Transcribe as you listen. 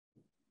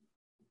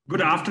Good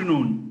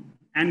afternoon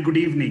and good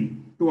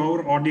evening to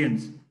our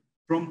audience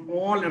from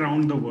all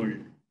around the world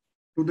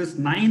to this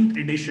ninth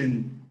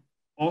edition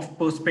of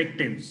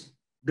Perspectives,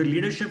 the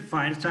Leadership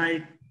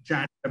Fireside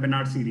Chat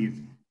webinar series,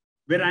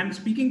 where I'm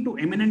speaking to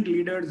eminent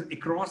leaders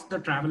across the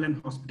travel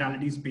and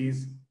hospitality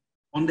space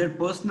on their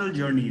personal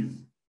journeys,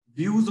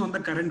 views on the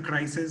current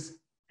crisis,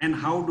 and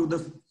how do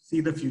they see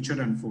the future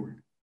unfold.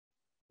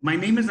 My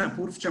name is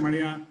Apurv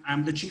Chamaria.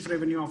 I'm the Chief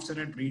Revenue Officer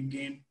at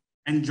RateGain.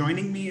 And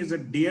joining me is a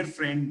dear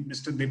friend,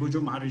 Mr.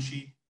 Debojo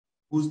Maharishi,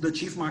 who's the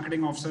Chief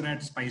Marketing Officer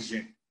at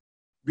SpiceJet.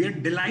 We are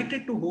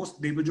delighted to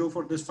host Debojo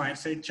for this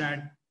fireside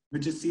chat,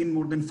 which has seen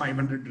more than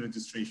 500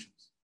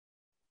 registrations.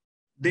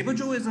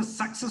 Debojo is a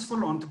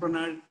successful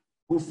entrepreneur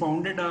who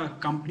founded a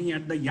company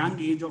at the young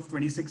age of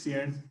 26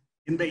 years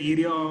in the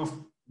area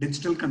of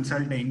digital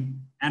consulting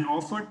and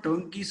offered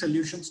turnkey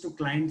solutions to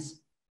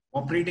clients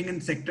operating in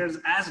sectors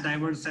as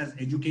diverse as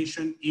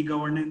education,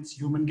 e-governance,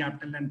 human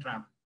capital, and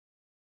travel.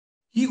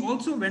 He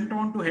also went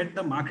on to head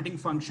the marketing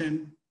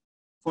function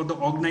for the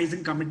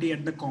organizing committee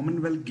at the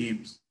Commonwealth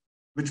Games,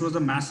 which was a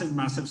massive,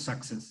 massive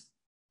success.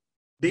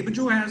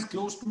 Debojo has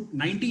close to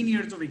 19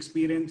 years of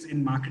experience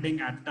in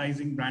marketing,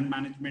 advertising, brand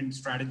management,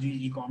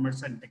 strategy,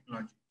 e-commerce, and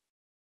technology.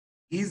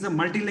 He's a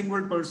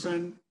multilingual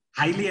person,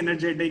 highly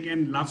energetic,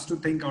 and loves to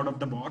think out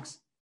of the box.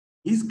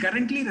 He's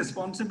currently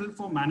responsible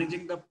for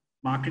managing the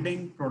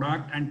marketing,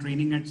 product, and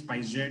training at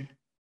SpiceJet.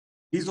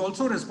 He's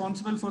also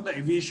responsible for the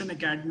Aviation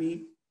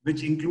Academy,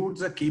 which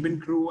includes a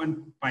cabin crew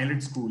and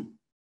pilot school.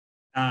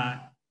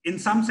 In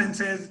some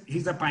senses,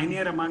 he's a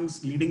pioneer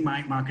amongst leading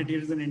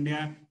marketers in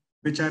India,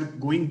 which are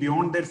going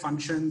beyond their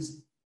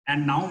functions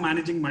and now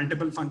managing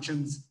multiple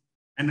functions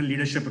and a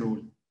leadership role.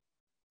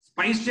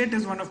 SpiceJet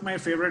is one of my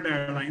favorite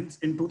airlines.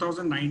 In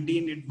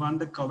 2019, it won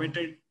the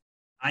coveted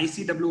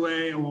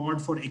ICWA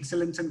award for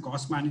excellence in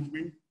cost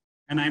management.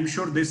 And I'm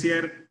sure this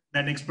year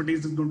that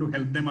expertise is going to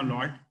help them a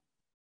lot.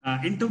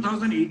 In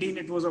 2018,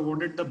 it was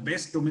awarded the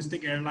best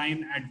domestic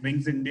airline at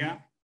Wings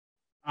India.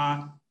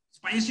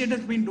 SpiceJet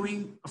has been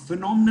doing a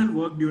phenomenal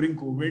work during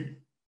COVID.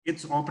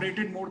 It's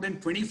operated more than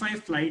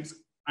 25 flights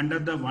under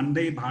the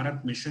Vande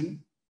Bharat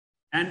mission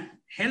and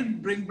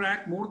helped bring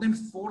back more than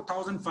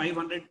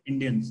 4,500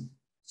 Indians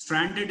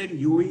stranded in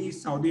UAE,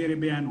 Saudi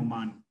Arabia, and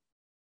Oman.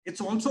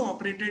 It's also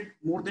operated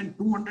more than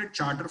 200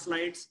 charter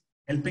flights,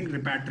 helping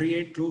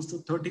repatriate close to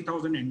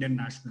 30,000 Indian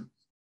nationals.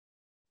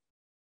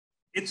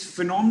 It's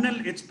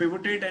phenomenal, it's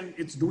pivoted, and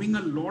it's doing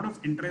a lot of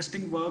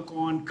interesting work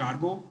on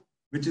cargo,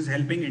 which is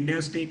helping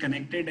India stay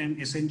connected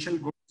and essential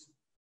goods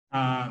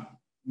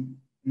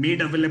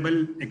made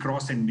available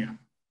across India.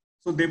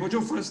 So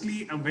Debojo,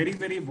 firstly, a very,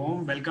 very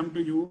warm welcome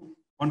to you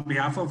on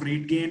behalf of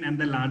RateGain and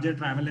the larger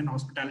travel and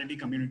hospitality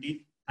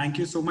community. Thank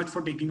you so much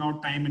for taking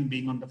out time and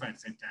being on the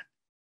Fireside Chat.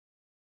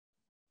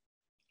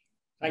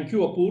 Thank you,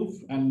 Apurv,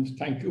 and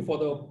thank you for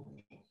the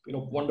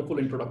wonderful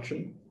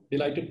introduction.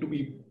 Delighted to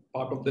be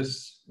part of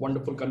this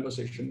wonderful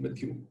conversation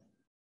with you.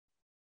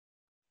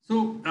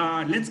 So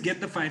let's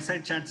get the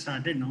Fireside Chat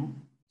started now.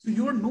 So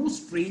you are no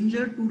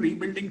stranger to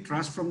rebuilding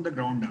trust from the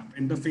ground up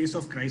in the face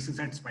of crisis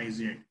at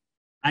SpiceJet.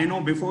 I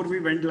know before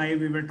we went live,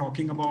 we were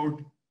talking about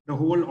the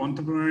whole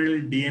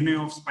entrepreneurial DNA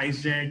of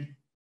SpiceJet,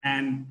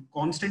 and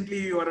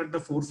constantly you are at the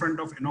forefront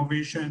of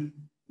innovation,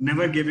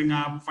 never giving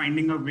up,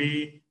 finding a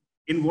way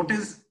in what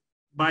is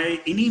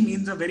by any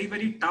means a very,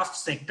 very tough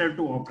sector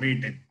to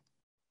operate in.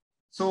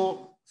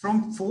 So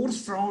from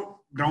forced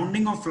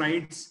grounding of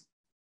flights,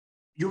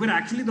 you were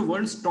actually the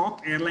world's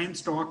top airline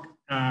stock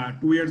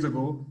 2 years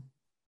ago.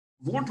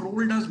 What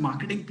role does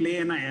marketing play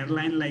in an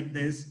airline like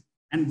this?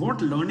 And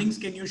what learnings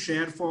can you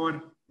share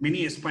for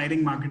many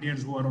aspiring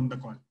marketers who are on the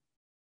call?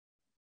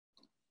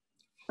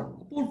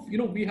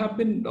 We have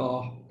been,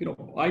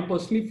 I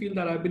personally feel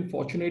that I've been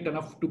fortunate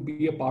enough to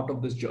be a part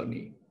of this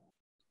journey.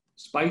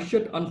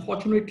 SpiceJet,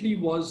 unfortunately,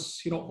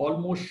 was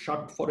almost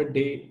shut for a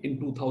day in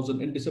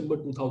December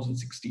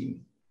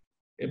 2016.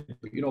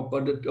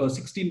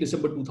 16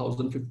 December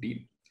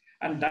 2015.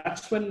 And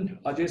that's when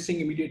Ajay Singh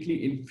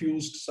immediately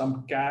infused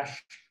some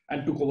cash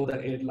and took over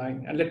the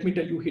airline. And let me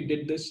tell you, he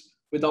did this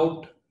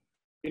without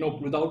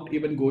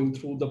even going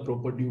through the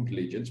proper due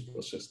diligence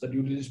process. The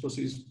due diligence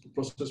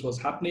process was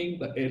happening,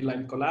 the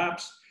airline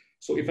collapsed.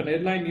 So if an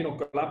airline,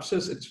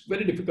 collapses, it's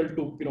very difficult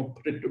to,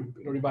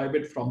 revive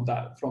it from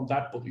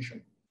that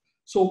position.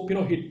 So,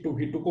 he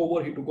took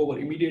over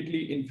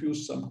immediately,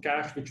 infused some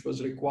cash, which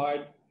was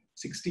required.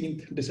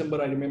 16th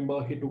December, I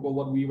remember he took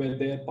over. We were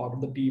there, part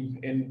of the team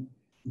in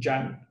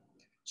Jan.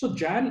 So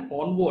Jan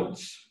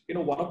onwards,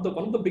 one of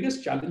the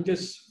biggest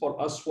challenges for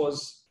us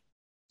was,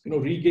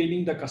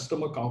 regaining the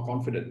customer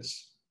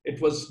confidence.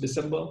 It was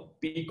December,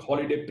 peak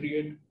holiday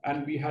period,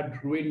 and we had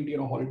ruined,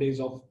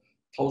 holidays of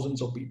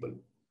thousands of people.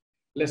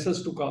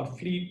 Lessors took our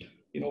fleet.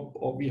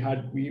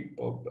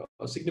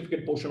 A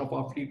significant portion of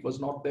our fleet was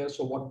not there.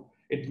 So what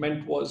it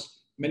meant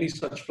was many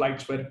such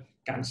flights were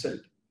cancelled.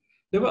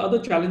 There were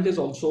other challenges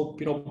also.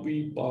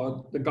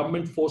 The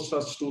government forced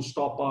us to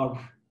stop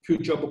our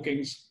future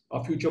bookings.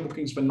 Our future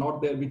bookings were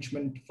not there, which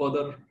meant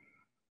further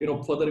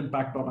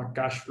impact on our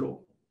cash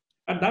flow.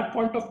 At that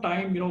point of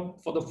time,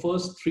 for the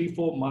first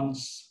 3-4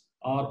 months,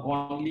 our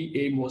only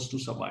aim was to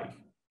survive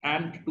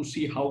and to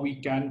see how we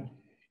can,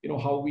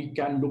 how we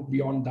can look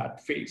beyond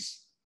that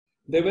phase.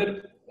 There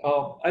were,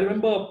 I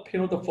remember,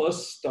 the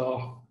first,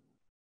 our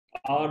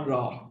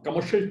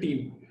commercial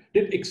team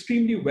did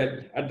extremely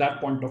well at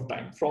that point of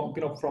time. From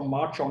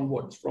March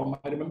onwards,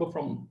 I remember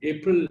from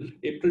April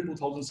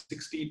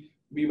 2016,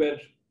 we were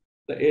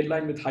the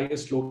airline with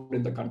highest load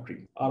in the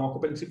country. Our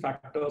occupancy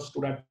factor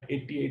stood at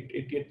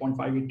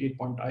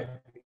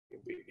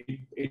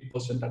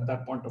 88.8% at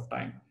that point of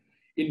time.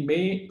 In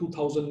May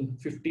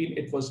 2015,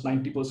 it was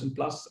 90%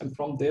 plus, and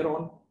from there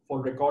on,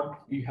 for record,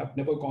 we have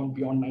never gone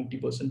beyond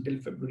 90% till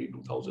February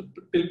 2000,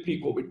 till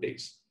pre-COVID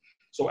days.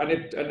 So, and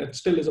it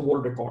still is a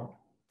world record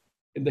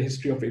in the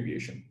history of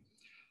aviation.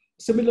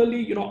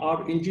 Similarly,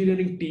 our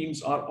engineering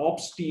teams, our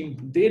ops team,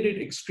 they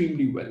did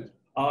extremely well.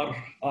 Our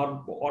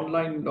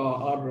online,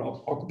 our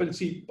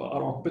occupancy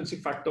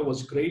factor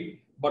was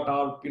great, but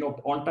our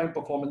on-time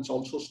performance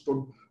also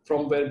stood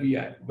from where we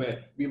were.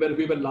 We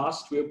were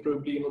last. We were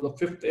probably the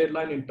 5th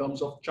airline in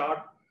terms of chart,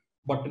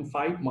 but in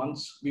 5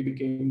 months we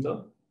became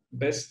the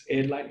best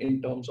airline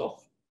in terms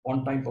of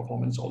on-time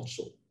performance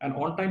also. And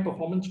on-time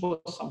performance was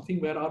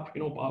something where our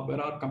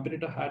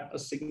competitor had a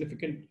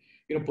significant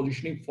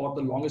positioning for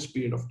the longest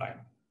period of time.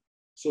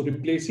 So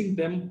replacing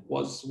them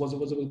was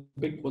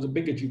a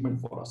big achievement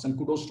for us. And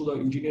kudos to the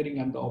engineering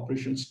and the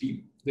operations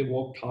team. They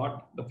worked hard.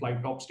 The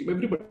flight ops team,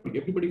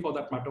 everybody for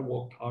that matter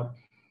worked hard.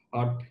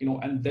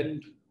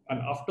 And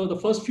after the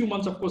first few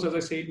months, of course, as I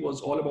said, it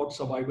was all about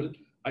survival.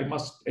 I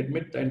must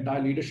admit the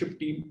entire leadership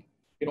team,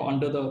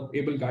 under the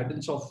able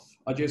guidance of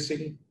Ajay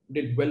Singh,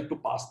 did well to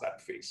pass that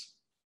phase.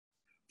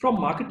 From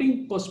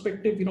marketing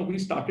perspective, we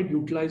started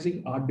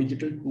utilizing our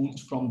digital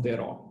tools from there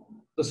on.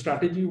 The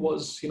strategy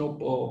was,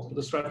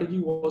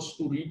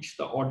 to reach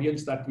the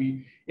audience that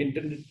we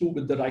intended to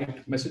with the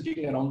right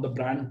messaging around the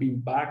brand being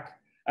back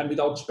and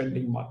without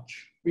spending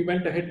much. We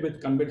went ahead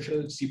with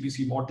conventional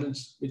CPC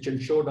models, which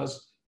ensured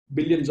us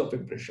billions of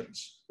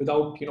impressions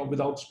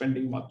without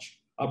spending much.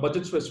 Our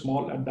budgets were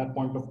small at that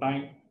point of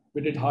time.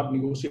 We did hard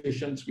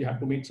negotiations. We had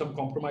to make some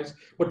compromise,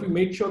 but we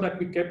made sure that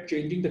we kept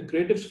changing the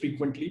creatives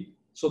frequently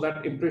so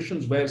that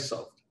impressions were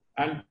served.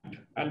 And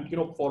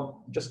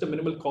for just a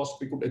minimal cost,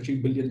 we could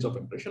achieve billions of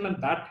impressions,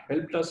 and that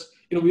helped us.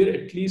 We were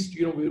at least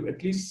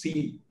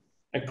seen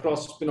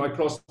across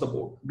the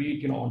board,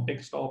 be it on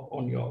desktop,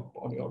 on your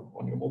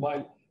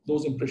mobile.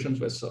 Those impressions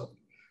were served.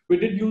 We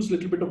did use a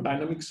little bit of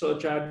dynamic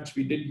search ads.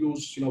 We did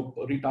use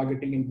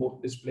retargeting in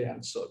both display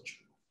and search.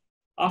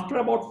 After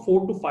about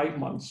 4 to 5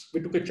 months,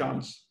 we took a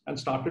chance and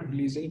started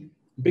releasing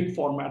big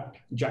format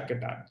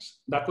jacket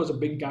ads. That was a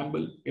big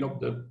gamble.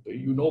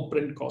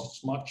 Print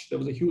costs much. There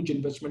was a huge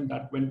investment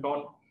that went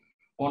on.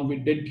 We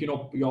did,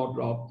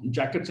 your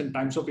jackets in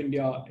Times of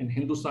India, in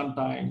Hindustan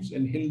Times,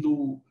 in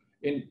Hindu,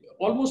 in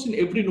almost in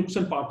every nooks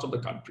and parts of the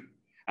country.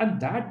 And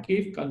that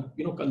gave,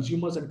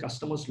 consumers and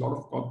customers a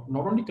lot of,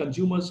 not only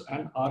consumers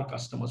and our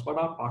customers, but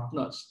our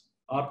partners,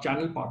 our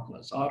channel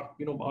partners, our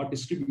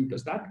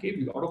distributors. That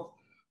gave a lot of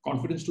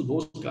confidence to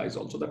those guys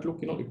also that,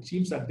 look, it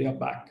seems that they are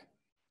back.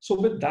 So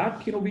with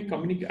that, we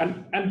communicate,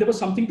 and there was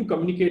something to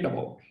communicate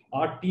about.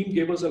 Our team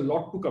gave us a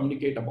lot to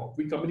communicate about.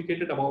 We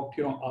communicated about,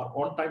 our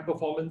on-time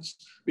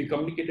performance. We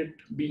communicated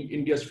being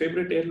India's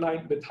favorite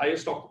airline with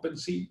highest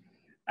occupancy.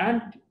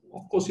 And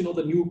of course,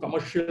 the new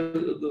commercial,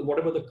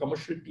 whatever the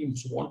commercial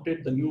teams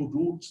wanted, the new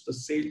routes, the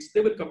sales,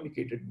 they were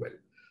communicated well.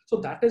 So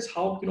that is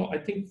how, I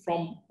think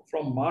from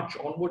March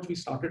onwards, we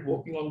started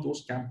working on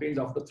those campaigns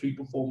after 3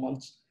 to 4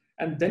 months.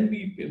 And then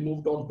we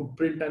moved on to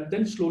print. And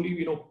then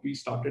slowly, we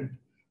started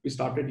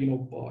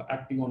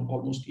acting on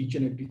almost each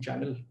and every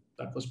channel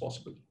that was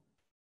possible.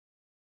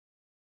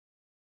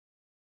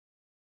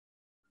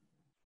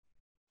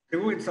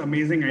 It's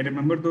amazing. I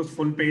remember those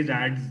full page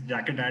ads,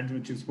 jacket ads,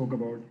 which you spoke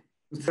about.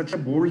 It was such a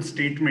bold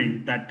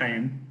statement that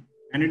time.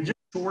 And it just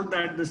showed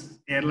that this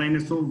airline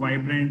is so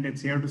vibrant.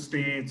 It's here to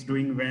stay. It's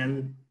doing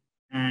well.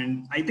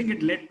 And I think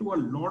it led to a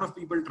lot of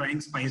people trying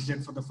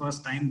SpiceJet for the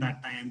first time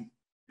that time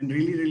and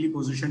really, really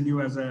positioned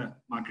you as a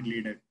market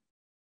leader.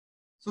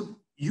 So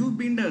you've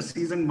been a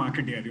seasoned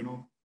marketeer,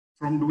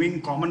 from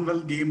doing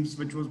Commonwealth Games,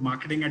 which was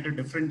marketing at a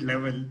different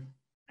level,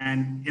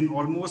 and in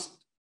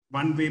almost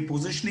one way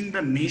positioning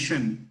the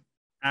nation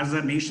as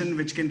a nation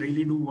which can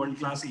really do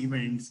world-class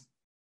events,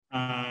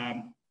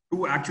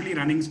 to actually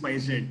running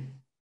SpiceJet.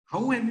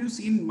 How have you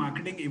seen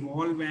marketing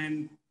evolve,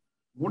 and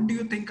what do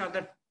you think are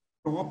the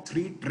top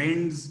 3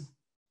 trends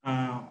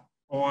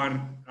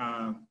or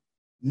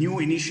new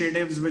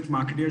initiatives which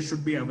marketers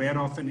should be aware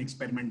of and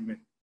experiment with?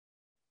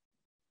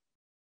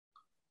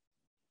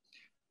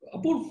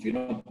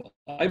 Apurv,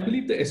 I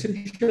believe the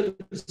essentials,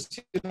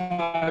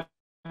 I've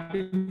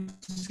been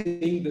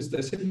saying this, the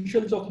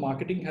essentials of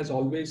marketing has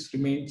always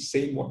remained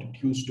same what it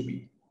used to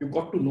be. You've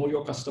got to know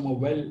your customer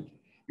well.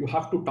 You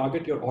have to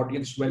target your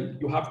audience well.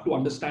 You have to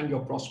understand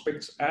your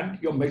prospects, and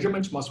your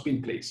measurements must be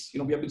in place.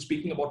 We have been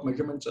speaking about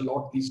measurements a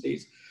lot these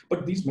days,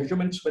 but these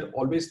measurements were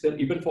always there.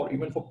 Even for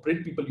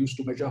print, people used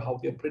to measure how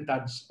their print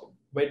ads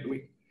were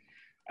doing.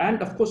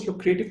 And of course, your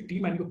creative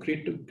team and your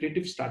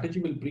creative strategy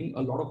will bring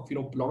a lot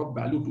of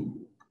value to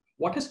you.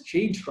 What has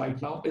changed right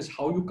now is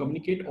how you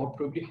communicate, or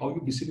probably how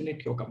you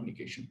disseminate your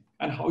communication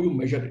and how you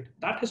measure it.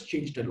 That has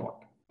changed a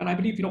lot. And I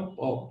believe,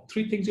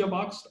 three things you have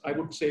asked, I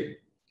would say,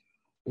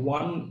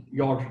 one,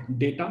 your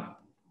data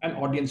and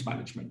audience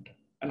management,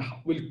 and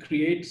will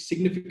create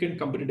significant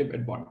competitive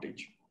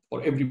advantage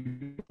for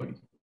everybody.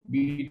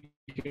 Be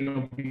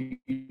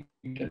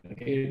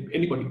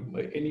anybody,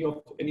 any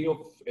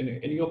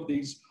of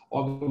these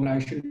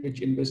organizations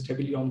which invest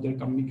heavily on their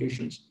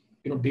communications,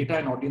 data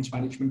and audience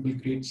management will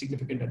create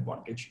significant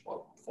advantage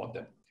for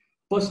them.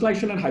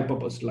 Personalization and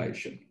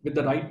hyper-personalization with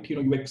the right,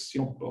 UX,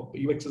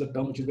 UX is a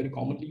term which is very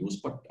commonly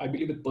used, but I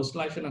believe with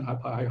personalization and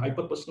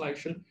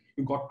hyper-personalization,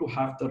 you got to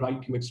have the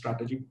right UX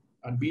strategy,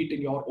 and be it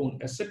in your own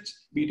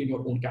assets, be it in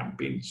your own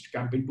campaigns,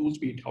 campaign tools,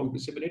 be it how you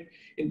disseminate.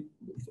 In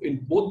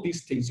both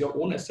these things, your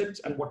own assets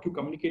and what you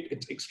communicate,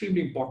 it's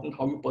extremely important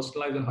how you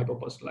personalize and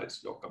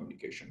hyper-personalize your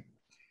communication.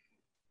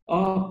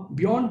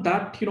 Beyond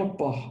that,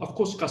 of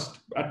course,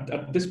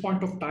 at this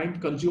point of time,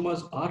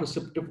 consumers are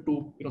receptive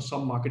to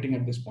some marketing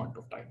at this point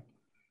of time.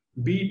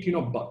 Be it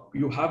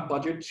you have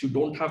budgets, you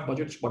don't have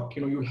budgets, but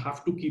you'll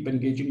have to keep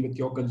engaging with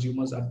your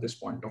consumers at this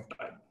point of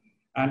time,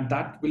 and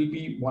that will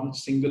be one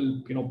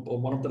single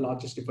one of the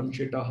largest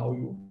differentiator, how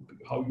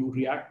you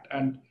react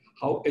and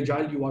how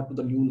agile you are to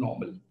the new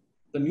normal.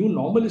 The new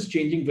normal is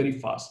changing very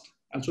fast,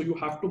 and so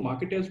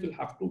marketers will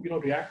have to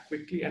react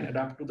quickly and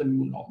adapt to the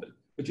new normal,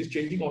 which is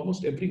changing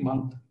almost every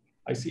month.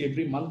 I see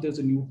every month there's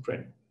a new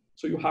trend,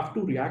 so you have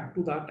to react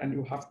to that, and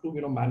you have to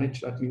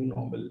manage that new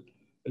normal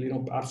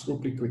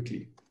absolutely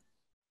quickly.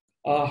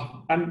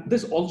 And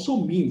this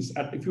also means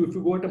that if you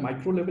go at a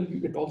micro level,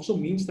 it also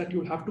means that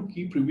you'll have to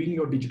keep reviewing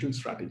your digital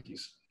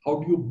strategies. How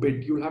do you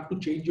bid? You'll have to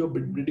change your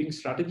bidding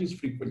strategies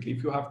frequently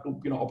if you have to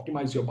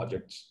optimize your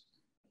budgets.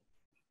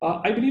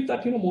 I believe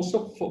that most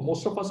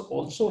of us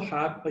also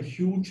have a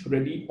huge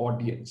ready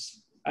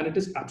audience, and it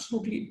is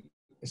absolutely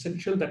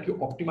essential that you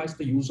optimize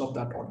the use of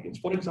that audience.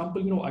 For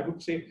example, I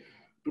would say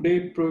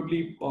today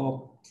probably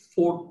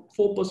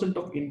 4%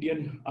 of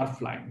Indian are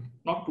flying.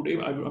 Not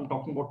today, I'm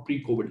talking about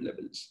pre-COVID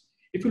levels.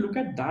 If you look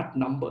at that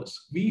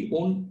numbers, we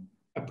own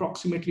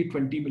approximately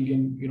 20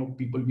 million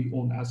people we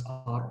own as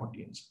our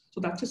audience.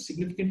 So that's a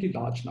significantly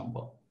large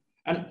number.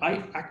 And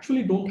I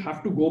actually don't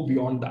have to go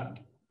beyond that.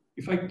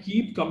 If I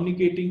keep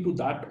communicating to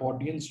that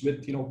audience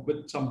with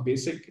some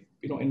basic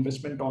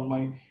investment on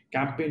my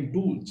campaign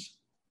tools,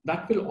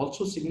 that will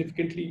also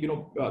significantly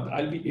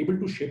I'll be able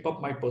to shape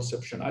up my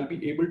perception. I'll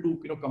be able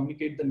to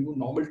communicate the new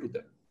normal to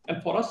them.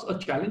 And for us, a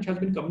challenge has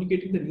been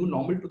communicating the new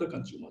normal to the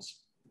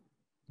consumers.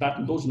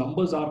 That those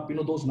numbers are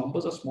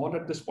small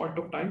at this point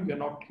of time. We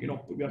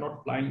are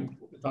not flying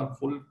with our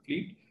full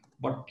fleet,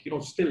 but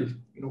still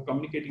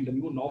communicating the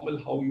new normal,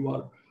 how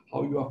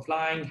you are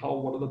flying,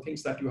 what are the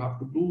things that you have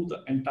to do,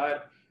 the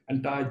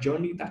entire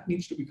journey that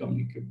needs to be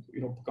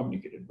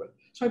communicated well.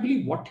 So I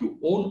believe what you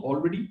own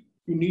already,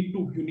 you need to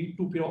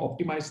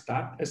optimize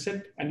that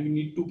asset, and you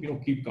need to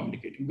keep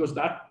communicating, because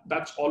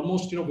that's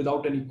almost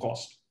without any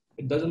cost.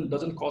 It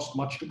doesn't cost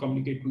much to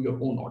communicate to your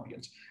own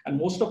audience, and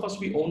most of us,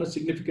 we own a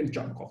significant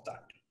chunk of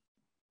that.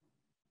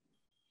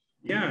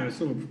 Yeah,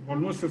 so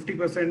almost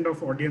 50%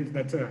 of audience.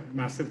 That's a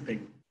massive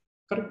thing.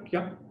 Correct.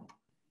 Yeah.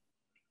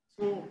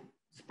 So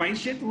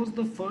SpiceJet was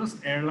the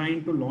first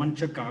airline to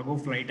launch a cargo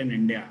flight in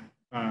India,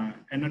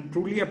 and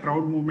truly a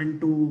proud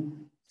moment to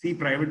see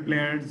private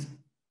players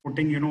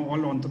putting all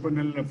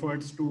entrepreneurial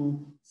efforts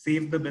to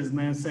save the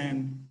business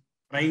and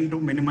trying to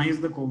minimize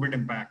the COVID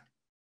impact.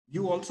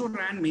 You also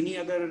ran many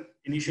other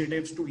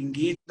initiatives to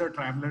engage the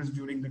travelers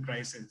during the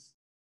crisis.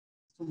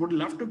 So would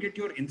love to get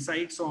your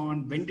insights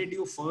on when did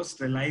you first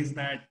realize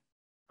that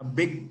a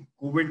big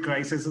COVID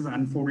crisis is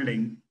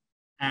unfolding,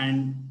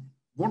 and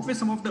what were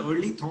some of the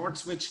early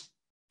thoughts which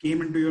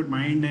came into your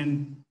mind,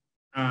 and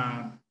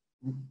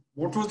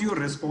what was your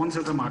response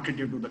as a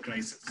marketer to the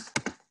crisis?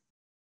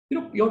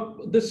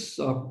 This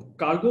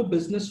cargo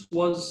business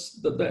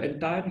was the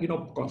entire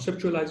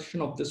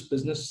conceptualization of this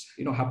business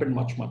happened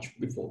much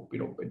before.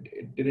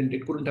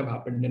 It couldn't have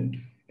happened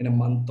in a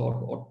month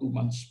or 2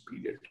 months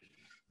period.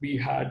 We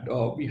have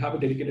a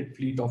dedicated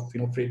fleet of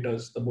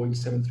freighters, the Boeing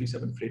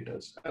 737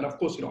 freighters, and of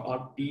course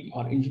our team,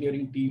 our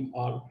engineering team,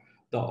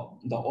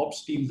 the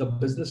ops team, the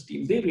business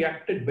team, they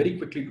reacted very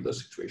quickly to the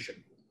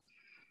situation.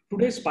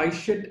 Today,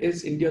 SpiceJet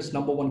is India's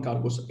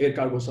 #1 air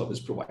cargo service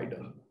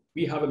provider.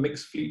 We have a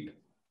mixed fleet.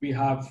 We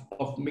have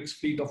a mixed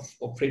fleet of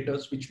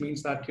freighters, which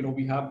means that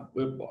we have,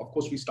 of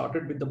course, we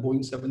started with the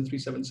Boeing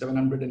 737,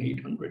 700 and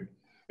 800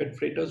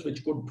 freighters,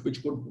 which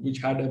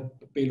had a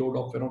payload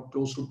of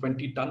close to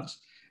 20 tons,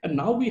 and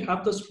now we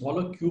have the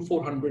smaller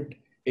Q400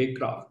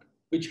 aircraft,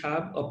 which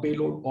have a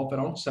payload of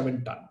around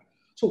 7 tons.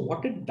 So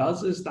what it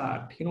does is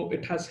that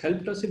it has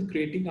helped us in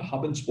creating a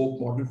hub and spoke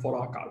model for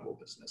our cargo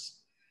business.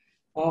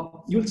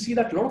 You'll see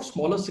that a lot of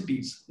smaller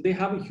cities, they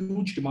have a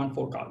huge demand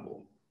for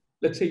cargo.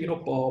 Let's say,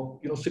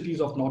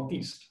 cities of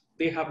Northeast,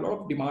 they have a lot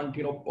of demand.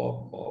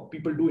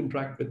 People do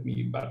interact with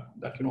me, but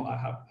that I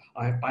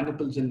have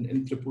pineapples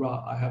in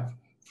Tripura, I have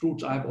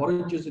fruits, I have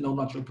oranges in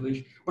Arunachal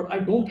Pradesh, but I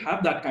don't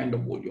have that kind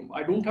of volume.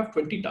 I don't have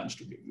 20 tons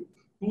to give you.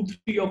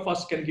 2-3 of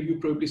us can give you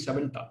probably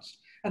 7 tons.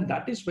 And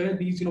that is where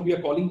these, we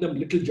are calling them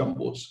little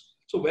jumbos.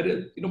 So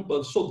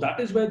so that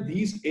is where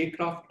these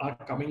aircraft are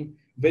coming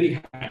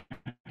very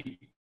handy.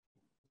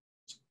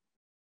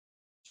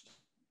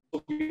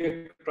 So we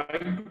are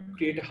trying to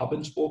create a hub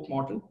and spoke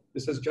model.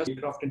 This is just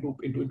aircraft into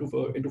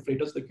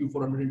freighters. The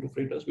Q400 into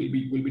freighters will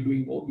be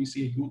doing more. We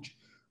see a huge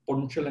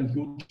potential and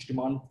huge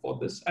demand for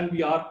this, and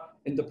we are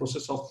in the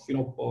process of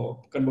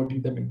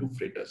converting them into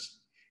freighters.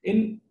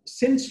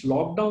 Since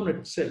lockdown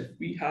itself,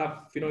 we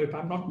have, if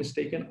I'm not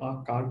mistaken,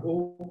 our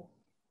cargo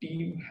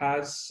team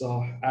has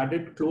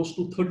added close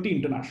to 30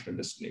 international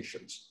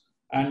destinations,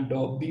 and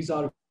these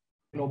are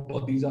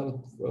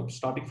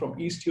starting from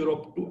East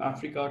Europe to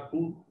Africa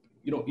to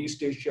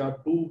East Asia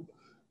to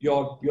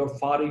your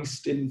Far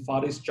East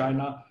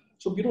China.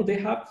 So they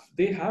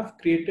have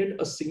created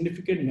a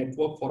significant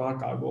network for our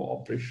cargo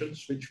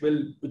operations, which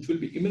will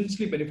be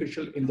immensely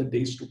beneficial in the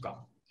days to come.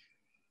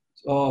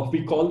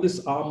 We call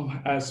this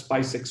arm as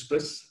Spice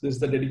Express. This is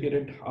the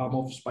dedicated arm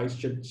of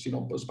SpiceJet's,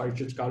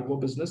 SpiceJet's cargo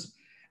business.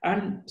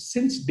 And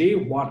since day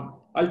one,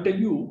 I'll tell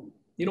you,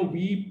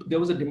 there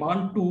was a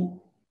demand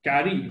to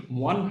carry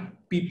one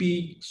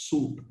PPE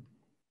suit.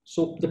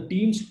 So the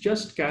teams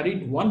just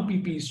carried one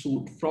PPE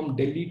suit from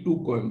Delhi to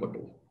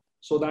Coimbatore.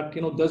 So that,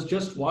 there's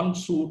just one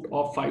suit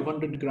of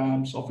 500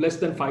 grams, of less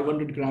than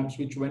 500 grams,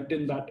 which went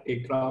in that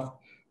aircraft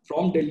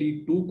from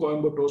Delhi to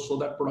Coimbatore so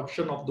that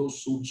production of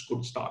those suits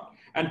could start.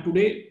 And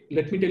today,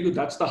 let me tell you,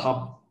 that's the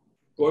hub.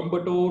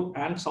 Coimbatore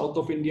and south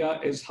of India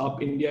is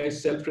hub. India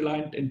is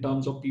self-reliant in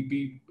terms of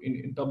PPE,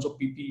 in terms of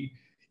PPE,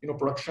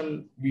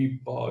 production.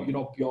 We, a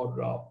lot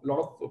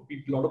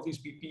of these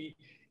PPE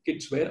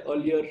kits were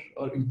earlier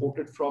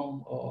imported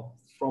from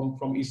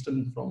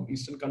eastern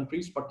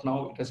countries, but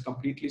now it has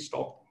completely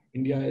stopped.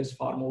 India is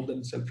far more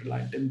than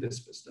self-reliant in this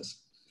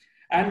business.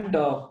 And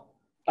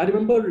I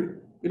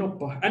remember,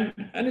 and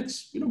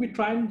it's, we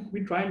try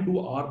and do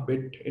our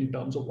bit in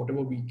terms of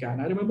whatever we can.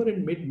 I remember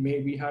in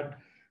mid-May, we had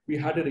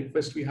a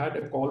request, we had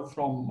a call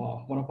from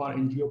one of our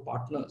NGO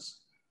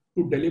partners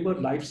to deliver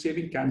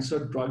life-saving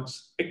cancer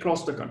drugs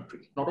across the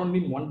country, not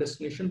only in one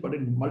destination, but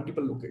in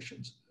multiple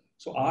locations.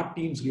 So our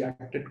teams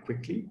reacted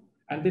quickly,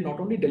 and they not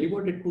only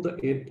delivered it to the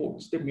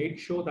airports, they made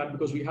sure that,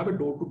 because we have a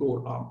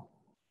door-to-door arm,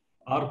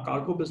 our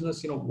cargo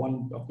business, there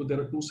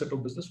are two sets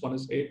of business. One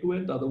is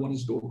air-to-air, the other one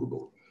is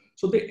door-to-door.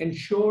 So they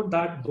ensured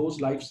that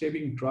those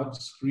life-saving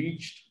drugs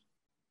reached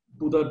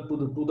to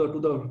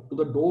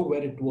the door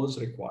where it was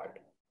required.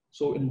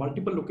 So in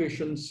multiple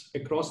locations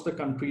across the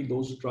country,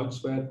 those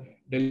drugs were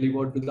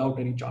delivered without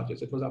any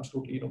charges. It was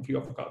absolutely free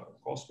of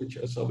cost, which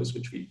a service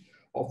which we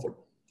offered.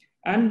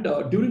 And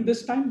during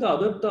this time, the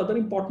other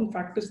important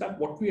fact is that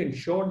what we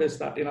ensured is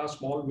that in our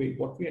small way,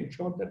 what we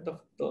ensured that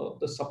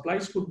the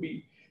supplies could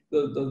be,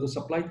 the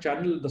supply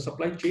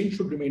chain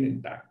should remain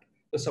intact.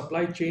 The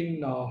supply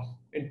chain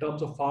in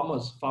terms of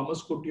farmers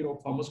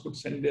could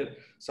send their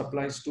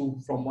supplies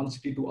from one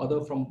city to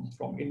other,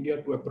 from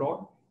India to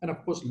abroad. And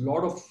of course, a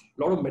lot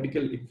of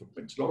medical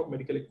equipments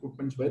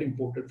were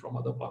imported from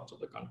other parts of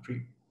the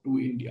country to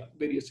India,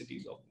 various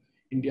cities of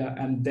India,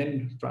 and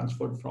then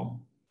transferred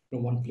from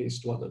one place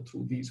to other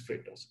through these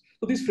freighters.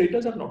 So these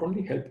freighters have not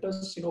only helped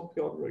us,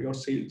 your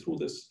sail through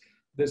this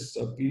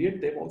period,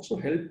 they've also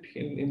helped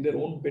in their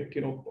own bit,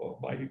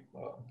 by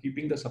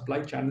keeping the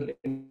supply channel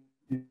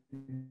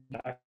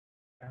intact.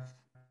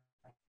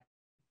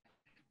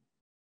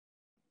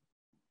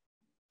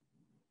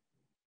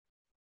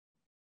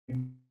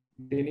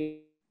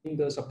 Maintaining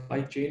the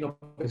supply chain of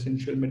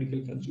essential medical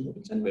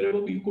consumables, and wherever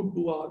we could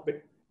do our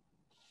bit.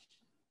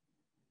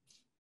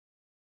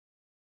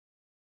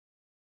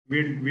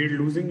 We're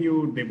losing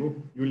you,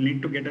 Debo. You'll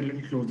need to get a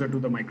little closer to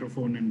the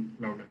microphone and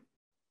louder.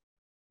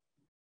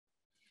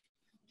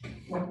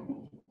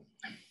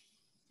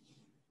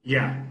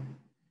 Yeah.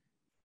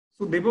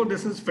 So Debo,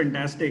 this is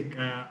fantastic.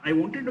 I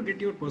wanted to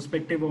get your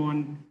perspective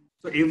on,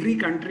 so every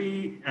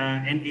country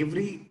and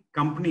every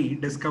company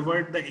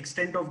discovered the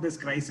extent of this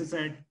crisis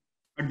at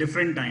a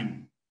different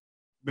time,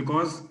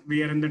 because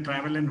we are in the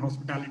travel and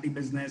hospitality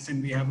business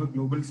and we have a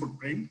global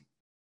footprint.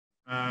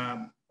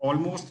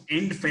 Almost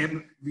end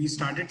Feb, we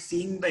started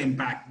seeing the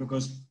impact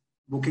because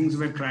bookings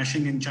were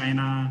crashing in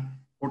China,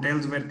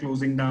 hotels were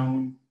closing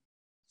down.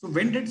 So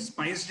when did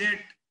SpiceJet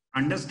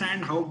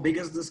understand how big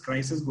is this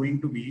crisis going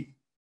to be?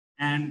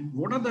 And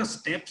what are the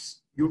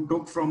steps you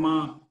took from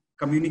a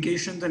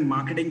communications and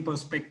marketing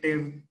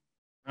perspective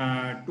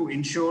to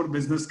ensure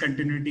business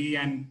continuity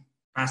and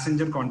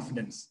passenger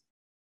confidence?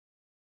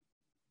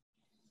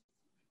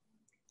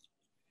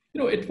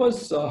 It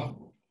was,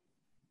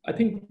 I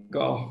think,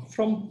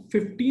 from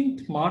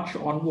 15th March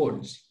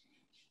onwards,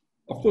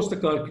 of course,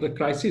 the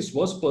crisis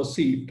was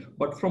perceived,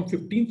 but from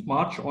 15th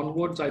March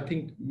onwards, I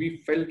think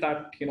we felt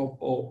that,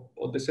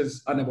 this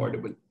is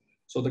unavoidable.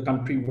 So the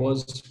country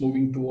was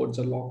moving towards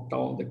a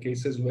lockdown, the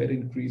cases were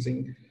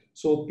increasing.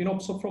 So,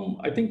 from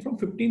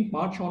 15th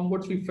March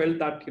onwards, we felt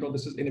that,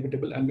 this is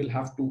inevitable and we'll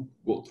have to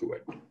go through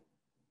it.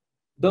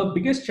 The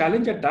biggest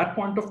challenge at that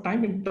point of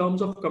time in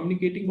terms of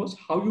communicating was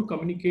how you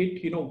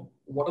communicate,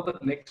 what are the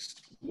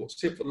next,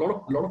 say a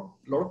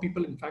lot of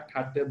people in fact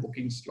had their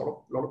bookings, a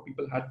lot of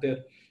people had their,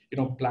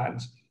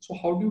 plans. So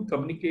how do you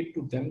communicate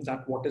to them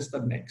that what is the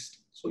next?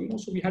 So,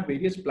 so we had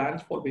various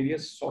plans for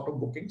various sort of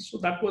bookings. So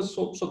that was,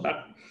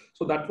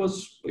 that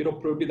was,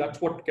 probably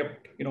that's what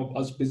kept,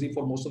 us busy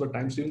for most of the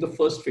time during the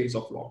first phase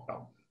of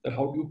lockdown. That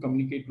how do you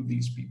communicate to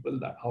these people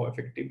that how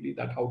effectively,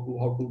 that how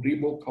to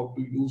rebook, how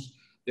to use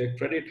their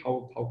credit,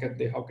 how can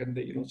they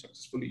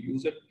successfully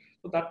use it.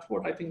 So that's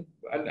what I think,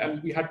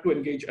 and we had to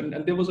engage, and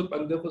there was a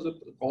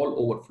call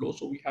overflow.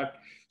 So we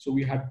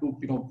had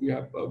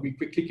to, we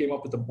quickly came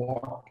up with a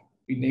bot.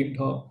 We named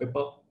her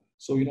Pepper.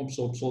 So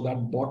so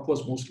that bot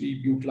was mostly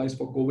utilized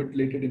for COVID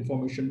related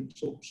information.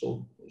 So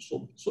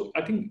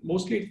I think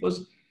mostly it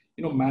was,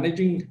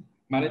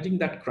 managing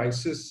that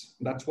crisis.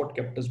 That's what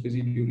kept us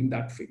busy during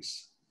that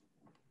phase.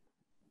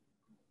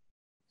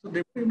 So,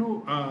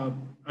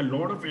 a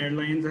lot of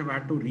airlines have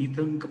had to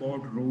rethink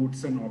about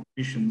routes and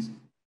operations.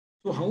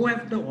 So how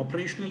have the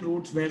operational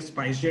routes where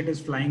SpiceJet is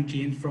flying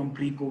changed from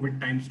pre-COVID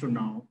times to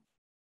now?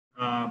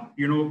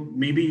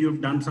 Maybe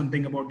you've done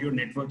something about your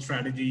network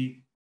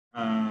strategy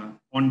on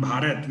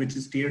Bharat, which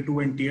is tier 2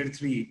 and tier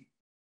 3,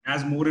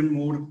 as more and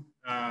more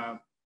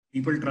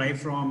people try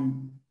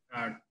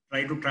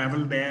to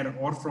travel there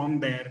or from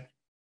there,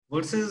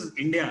 versus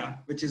India,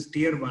 which is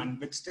tier 1,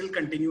 which still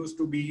continues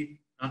to be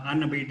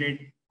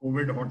unabated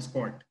COVID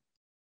hotspot.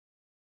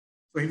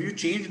 So have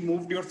you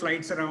moved your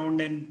flights around?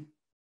 And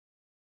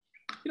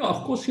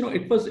of course,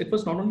 it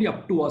was not only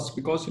up to us,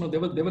 because there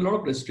were a lot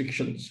of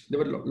restrictions. There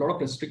were a lot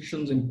of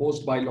restrictions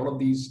imposed by a lot of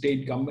these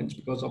state governments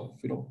because of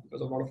a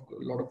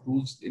lot of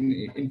rules.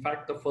 In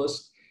fact,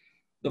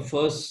 the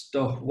first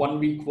 1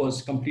 week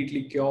was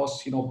completely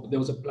chaos. There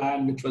was a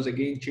plan which was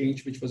again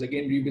changed, which was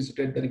again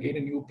revisited. Then again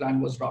a new plan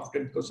was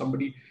drafted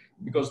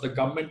because the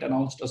government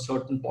announced a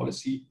certain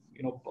policy.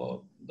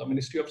 The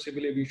Ministry of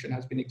Civil Aviation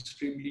has been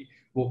extremely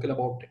vocal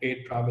about air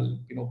travel.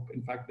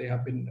 In fact, they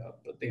have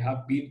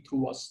been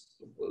through us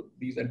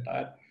these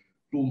entire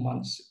 2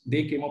 months.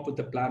 They came up with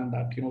a plan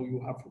that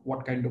you have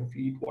what kind of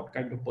fleet, what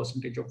kind of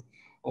percentage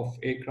of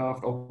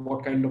aircraft, or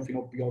what kind of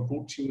your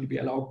routes you will be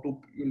allowed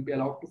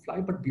to fly.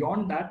 But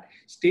beyond that,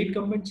 state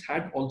governments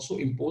had also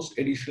imposed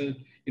additional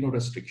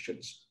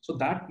restrictions. So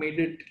that made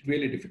it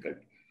really difficult.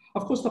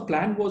 Of course, the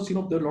plan was there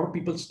are a lot of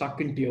people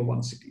stuck in tier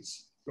 1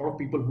 cities. A lot of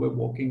people who were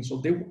working,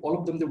 so all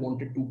of them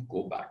wanted to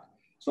go back.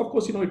 So of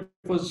course, it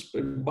was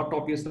but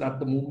obvious that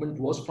the movement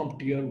was from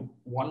tier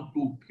 1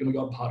 to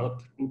your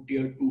Bharat to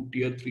tier 2,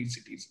 tier 3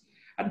 cities,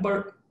 and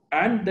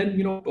then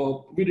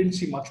we didn't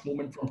see much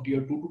movement from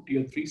tier 2 to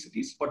tier 3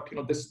 cities. But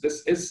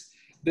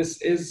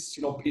this is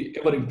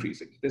ever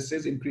increasing. This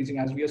is increasing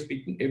as we are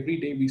speaking. Every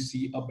day we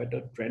see a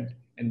better trend,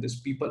 and this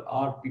people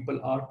are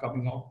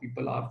coming out,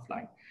 people are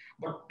flying.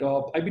 But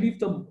I believe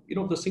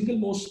the single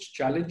most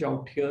challenge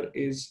out here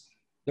is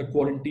the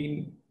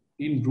quarantine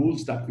in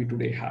rules that we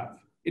today have.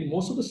 In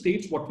most of the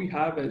states, what we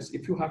have is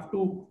if you have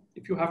to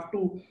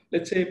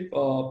let's say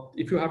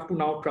if you have to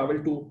now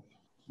travel to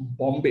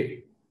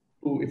Bombay,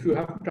 if you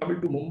have to travel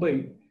to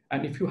Mumbai,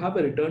 and if you have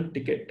a return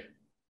ticket,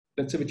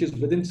 let's say which is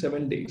within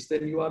 7 days,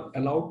 then you are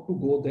allowed to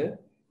go there.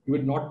 You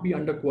will not be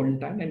under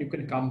quarantine, and you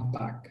can come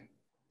back.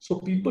 So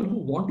people who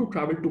want to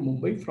travel to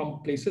Mumbai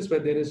from places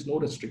where there is no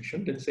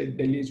restriction, let's say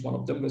Delhi is one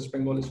of them, West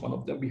Bengal is one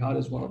of them, Bihar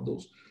is one of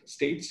those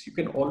states, you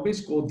can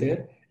always go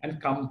there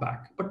and come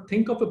back. But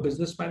think of a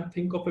businessman,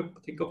 think of a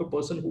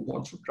person who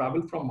wants to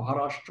travel from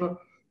Maharashtra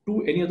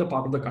to any other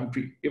part of the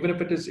country, even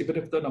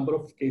if the number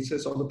of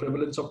cases or the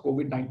prevalence of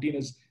COVID-19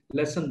 is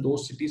less in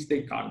those cities,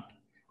 they can't.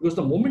 Because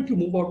the moment you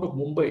move out of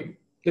Mumbai,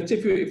 let's say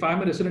if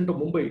I'm a resident of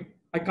Mumbai,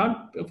 I can't,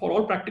 for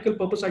all practical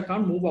purpose, I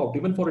can't move out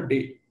even for a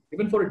day.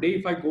 Even for a day,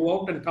 if I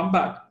go out and come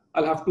back,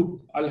 I'll have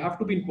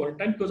to be in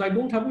quarantine because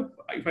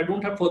if I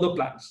don't have further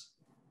plans.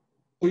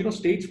 So,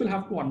 states will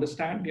have to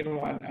understand,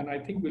 and I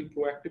think we'll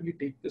proactively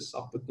take this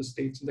up with the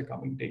states in the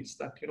coming days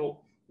that,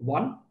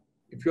 one,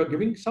 if you are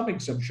giving some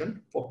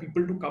exemption for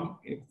people to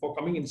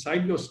coming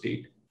inside your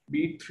state,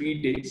 be it 3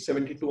 days,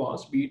 72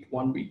 hours, be it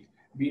 1 week,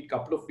 be it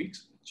couple of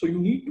weeks. So you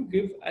need to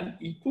give an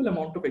equal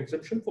amount of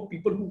exemption for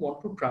people who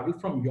want to travel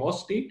from your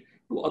state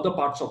to other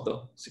parts of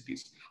the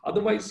cities.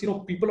 Otherwise,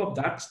 people of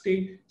that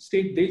state,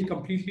 they'll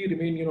completely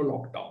remain,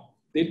 locked down.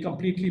 They'll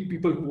completely,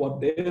 people who are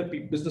there,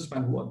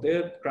 businessmen who are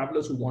there,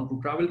 travelers who want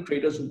to travel,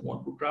 traders who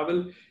want to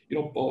travel,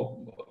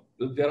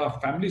 there are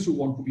families who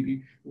want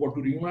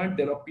to reunite.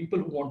 There are people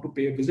who want to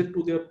pay a visit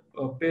to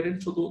their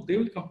parents. So they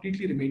will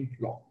completely remain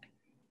locked.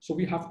 So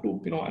we have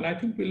to, and I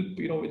think we'll,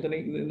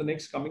 in the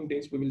next coming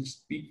days, we will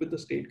speak with the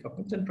state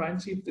governments and try and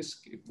see if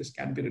this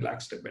can be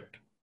relaxed a bit.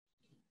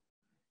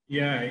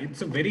 Yeah,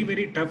 it's a very,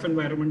 very tough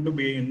environment to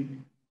be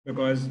in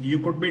because you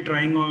could be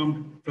flying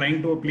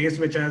to a place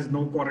which has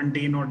no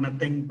quarantine or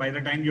nothing. By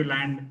the time you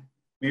land,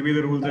 maybe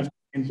the rules have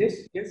changed.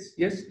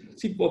 Yes.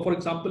 See, for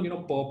example,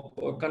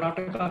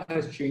 Karnataka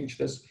has changed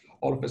this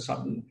all of a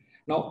sudden.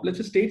 Now, let's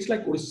say states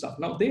like Orissa,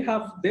 now they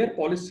have their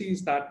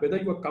policies that whether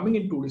you are coming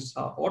into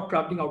Orissa or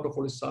traveling out of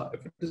Orissa,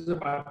 if it is a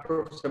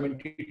matter of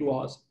 72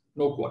 hours,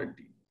 no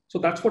quarantine. So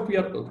that's what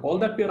all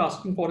that we are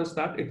asking for is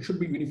that it should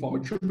be uniform.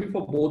 It should be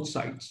for both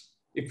sides.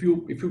 If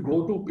you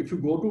go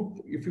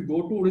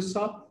to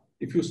Orissa,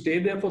 if you stay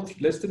there for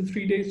less than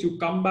 3 days, you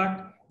come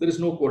back, there is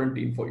no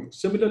quarantine for you.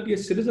 Similarly, a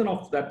citizen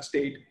of that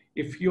state,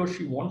 if he or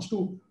she wants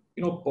to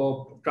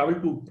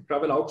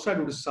travel outside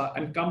Odisha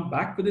and come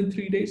back within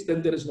 3 days,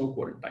 then there is no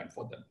quarantine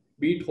for them,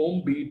 be it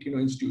home, be it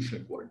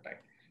institutional quarantine.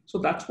 So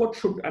that's what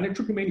should, and it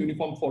should remain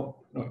uniform for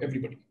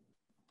everybody.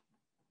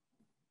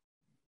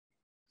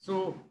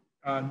 So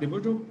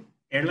Debojo,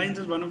 airlines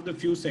is one of the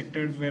few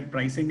sectors where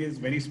pricing is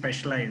very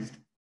specialized.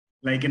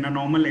 Like in a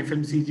normal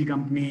FMCG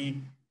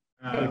company,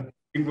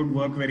 it would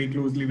work very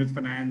closely with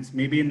finance.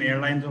 Maybe in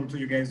airlines also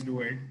you guys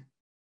do it.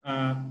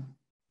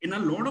 In a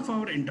lot of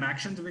our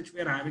interactions which we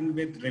are having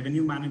with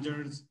revenue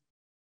managers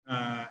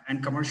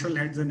and commercial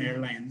heads in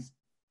airlines,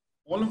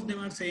 all of them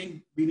are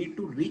saying we need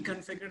to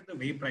reconfigure the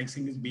way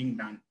pricing is being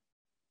done.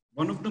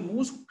 One of the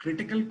most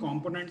critical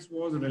components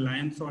was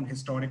reliance on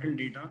historical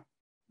data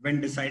when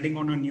deciding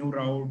on a new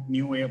route,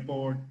 new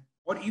airport,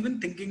 or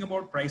even thinking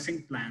about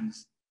pricing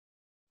plans.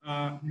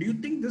 Do you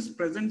think this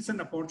presents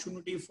an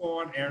opportunity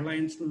for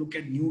airlines to look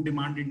at new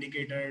demand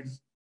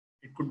indicators?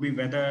 It could be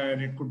weather,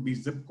 it could be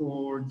zip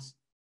codes,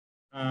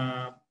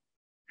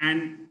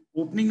 and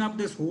opening up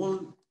this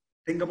whole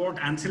thing about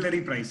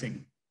ancillary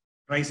pricing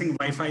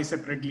Wi-Fi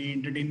separately,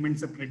 entertainment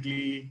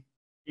separately.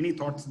 Any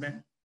thoughts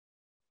there?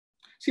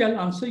 See, I'll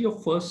answer your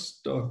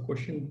first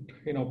question.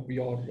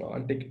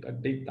 I'll take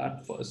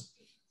that first.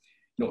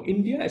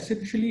 India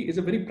essentially is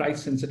a very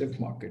price-sensitive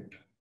market,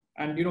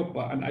 and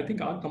and I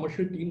think our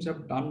commercial teams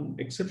have done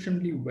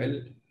exceptionally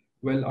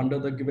well under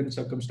the given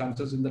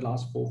circumstances in the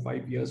last 4 or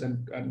 5 years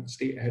and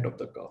stay ahead of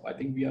the curve. I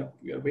think we are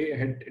way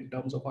ahead in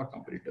terms of our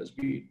competitors,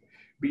 be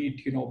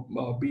it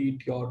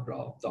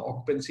the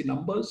occupancy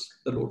numbers,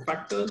 the load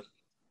factors,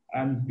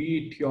 and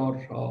be it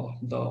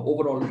the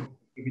overall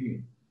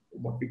revenue,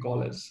 what we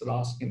call as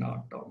RASK in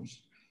our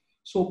terms.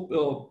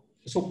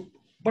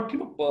 But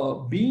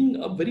being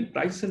a very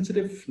price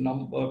sensitive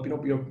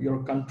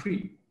your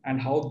country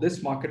and how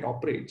this market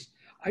operates,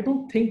 I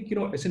don't think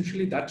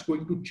essentially that's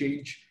going to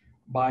change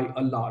by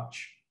a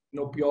large.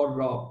 Your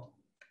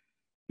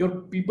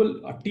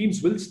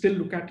teams will still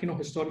look at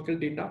historical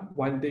data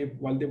while they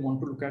want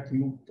to look at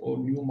new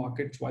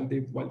markets, while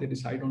they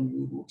decide on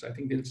new routes. I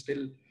think they'll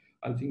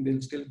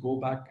still go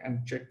back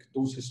and check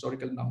those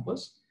historical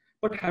numbers.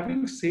 But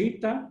having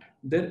said that,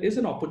 there is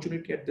an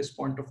opportunity at this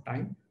point of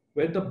time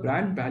where the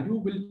brand value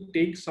will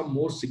take some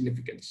more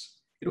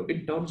significance,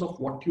 in terms of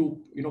what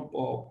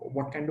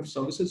what kind of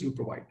services you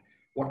provide,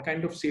 what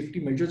kind of safety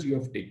measures you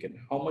have taken,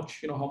 how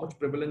much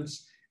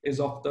prevalence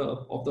is of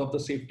the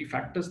safety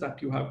factors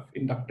that you have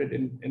inducted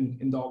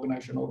in the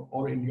organization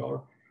or in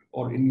your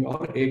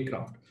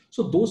aircraft.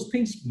 So those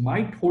things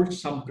might hold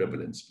some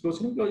prevalence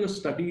because your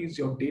studies,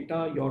 your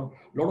data, a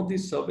lot of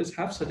these surveys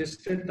have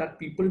suggested that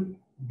people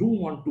do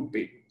want to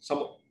pay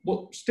some.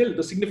 Well, still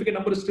the significant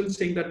number is still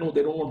saying that no,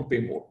 they don't want to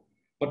pay more.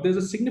 But there's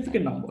a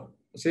significant number,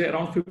 say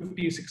around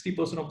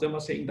 50-60% of them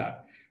are saying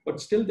that. But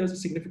still there's a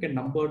significant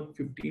number,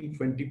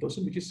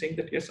 15-20%, which is saying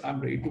that yes,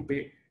 I'm ready to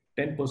pay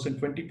 10%,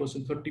 20%,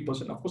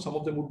 30%. Of course, some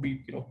of them would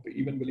be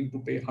even willing to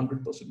pay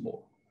 100%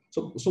 more.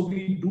 So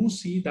we do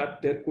see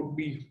that there could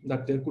be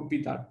that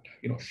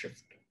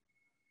shift.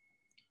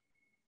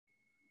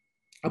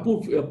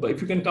 Apu,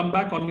 if you can come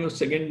back on your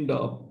second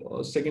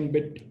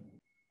bit.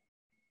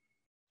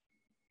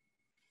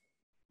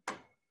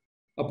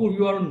 Apu,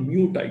 you are on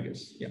mute, I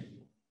guess. Yeah.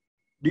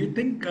 Do you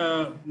think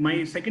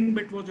my second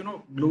bit was,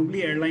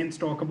 globally airlines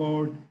talk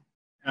about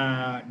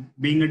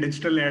being a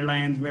digital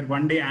airlines where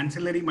one day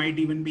ancillary might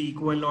even be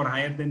equal or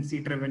higher than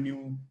seat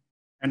revenue,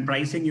 and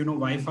pricing,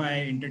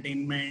 Wi-Fi,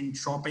 entertainment,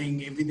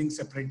 shopping, everything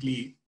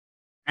separately.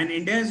 And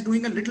India is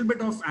doing a little bit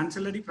of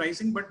ancillary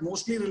pricing, but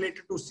mostly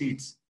related to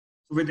seats.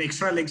 So with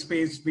extra leg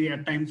space, we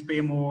at times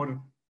pay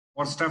more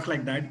or stuff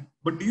like that.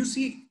 But do you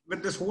see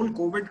with this whole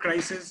COVID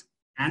crisis,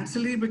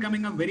 ancillary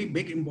becoming a very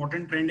big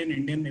important trend in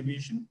Indian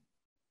aviation?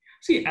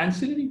 See,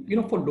 ancillary,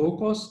 for low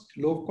cost,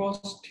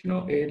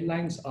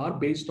 airlines are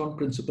based on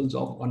principles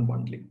of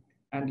unbundling.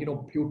 And,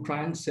 you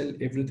try and sell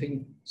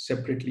everything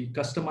separately,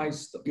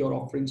 customize your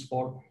offerings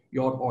for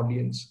your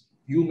audience.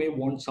 You may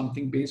want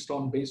something based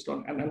on,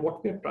 and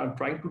what we're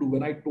trying to do,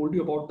 when I told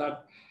you about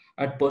that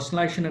at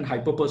personalization and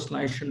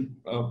hyper-personalization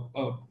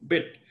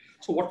bit.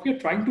 So what we're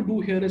trying to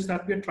do here is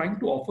that we're trying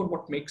to offer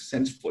what makes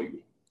sense for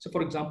you. So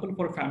for example,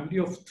 for a family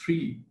of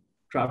 3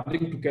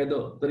 traveling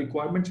together, the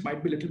requirements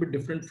might be a little bit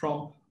different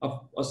from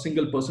a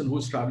single person who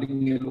is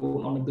traveling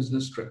alone on a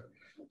business trip.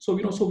 So,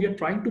 so we are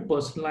trying to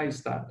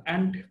personalize that.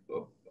 And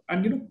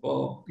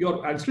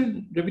your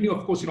ancillary revenue,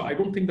 of course, I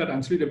don't think that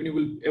ancillary revenue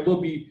will ever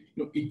be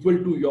equal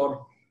to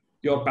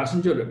your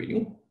passenger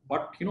revenue.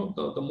 But,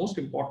 the most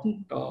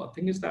important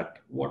thing is that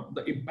what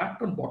the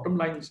impact on bottom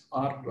lines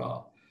are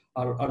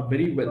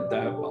very well,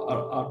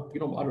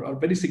 are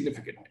very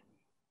significant.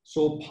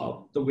 So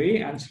the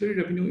way ancillary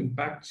revenue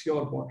impacts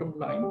your bottom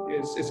line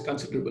is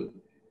considerable,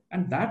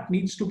 and that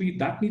needs to be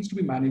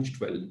managed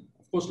well.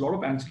 Of course, a lot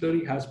of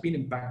ancillary has been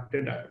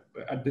impacted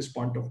at this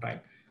point of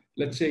time.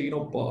 Let's say,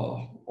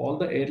 all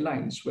the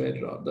airlines where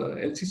the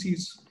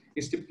LCCs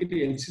is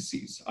typically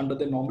LCCs under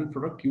the normal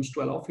product used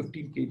to allow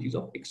 15 kgs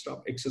of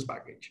excess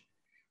baggage.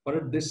 But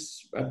at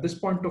this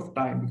point of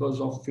time,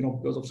 because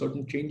of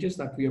certain changes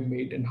that we have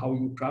made in how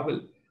you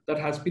travel, that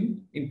has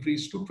been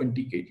increased to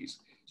 20 kgs.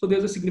 So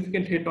there's a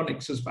significant hit on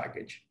excess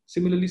baggage.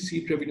 Similarly,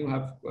 seat revenue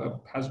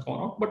has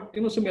gone up, but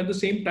at the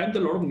same time,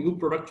 there are a lot of new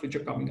products which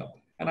are coming up,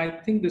 and I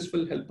think this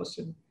will help us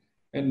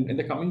in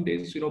the coming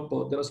days.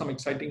 There are some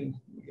exciting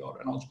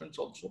announcements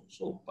also.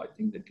 So I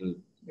think it will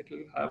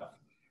have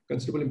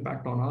considerable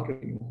impact on our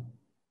revenue,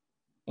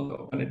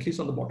 and at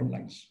least on the bottom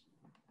lines.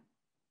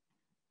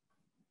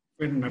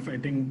 Fair enough. I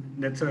think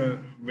that's a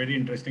very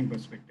interesting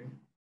perspective.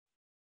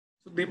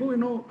 So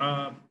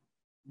Debo,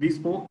 we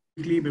spoke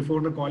briefly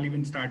before the call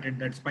even started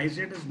that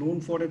SpiceJet is known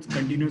for its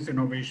continuous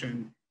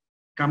innovation,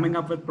 coming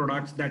up with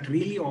products that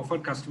really offer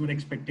customer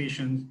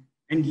expectations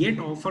and yet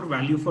offer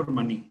value for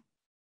money.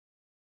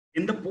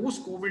 In the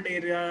post-COVID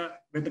era,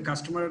 where the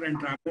customer and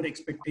traveler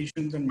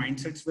expectations and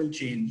mindsets will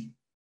change,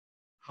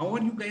 how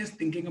are you guys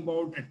thinking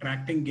about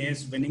attracting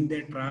guests, winning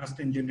their trust,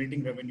 and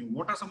generating revenue?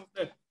 What are some of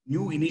the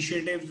new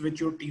initiatives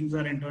which your teams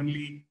are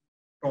internally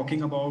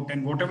talking about,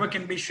 and whatever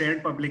can be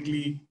shared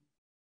publicly?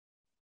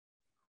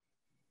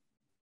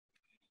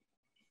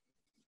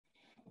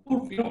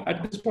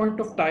 At this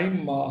point of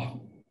time,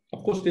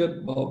 of course,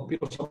 there are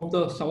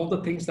some of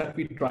the things that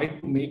we try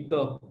to make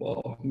the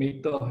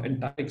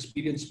entire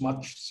experience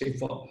much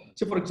safer.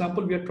 So, for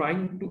example, we are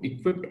trying to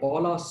equip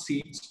all our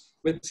seats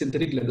with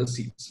synthetic leather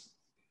seats.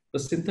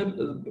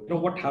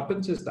 What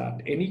happens is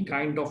that any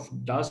kind of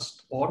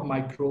dust or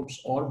microbes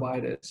or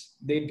virus,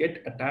 they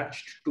get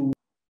attached to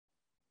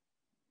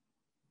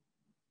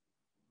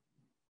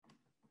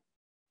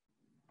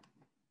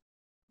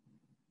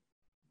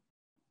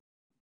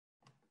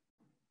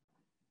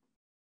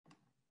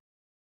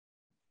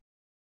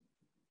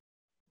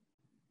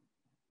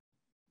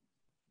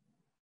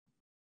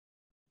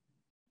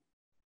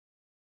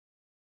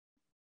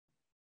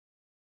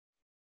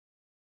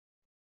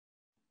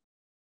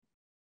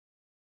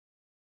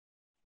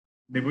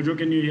Debojo,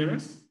 can you hear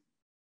us?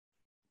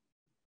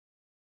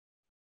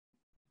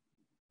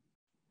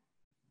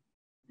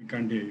 We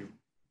can't hear you.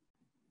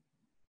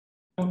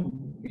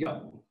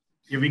 Yeah,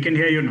 we can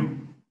hear you now.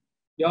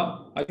 Yeah,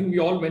 I think we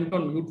all went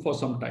on mute for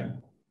some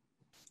time.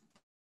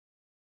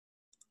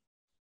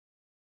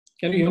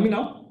 Can you hear me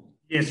now?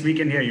 Yes, we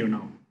can hear you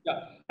now. Yeah,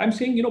 I'm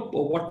saying,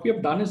 what we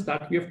have done is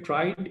that we have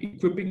tried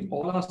equipping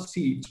all our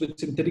seats with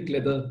synthetic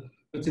leather.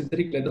 With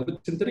synthetic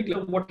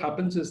leather, what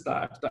happens is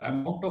that the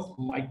amount of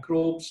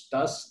microbes,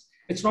 dust,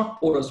 it's not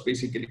porous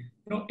basically.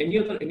 Any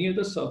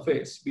other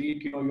surface, be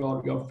it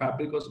your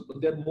fabric, or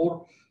they're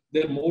more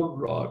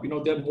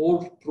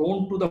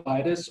prone to the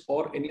virus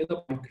or any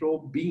other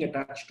microbe being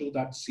attached to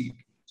that seat.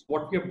 So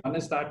what we have done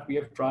is that we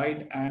have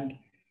tried and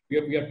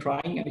we are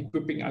trying and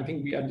equipping. I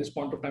think at this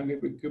point of time we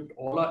have equipped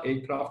all our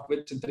aircraft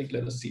with synthetic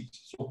leather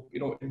seats. So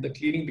the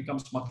cleaning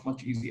becomes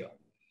much easier.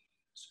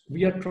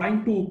 We are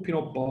trying to,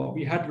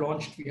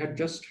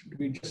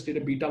 we just did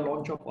a beta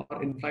launch of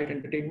our in-flight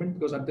entertainment,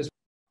 because at this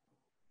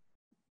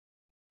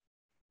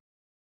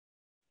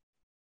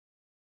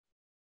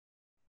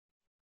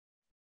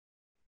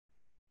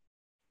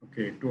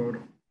Okay,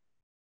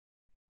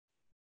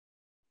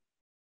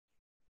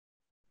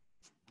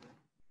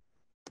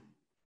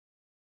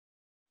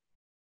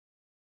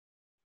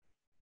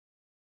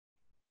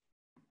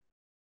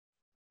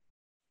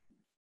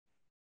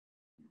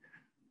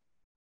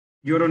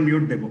 you're on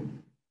mute, Debo.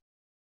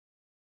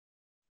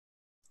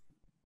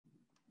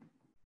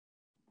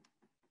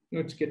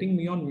 It's getting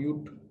me on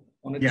mute.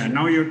 Yeah,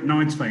 now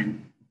it's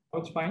fine. Now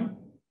it's fine.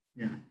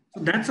 Yeah,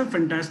 so that's a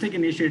fantastic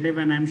initiative,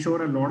 and I'm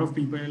sure a lot of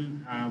people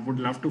would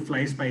love to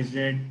fly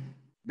SpiceJet.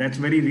 That's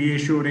very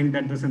reassuring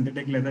that the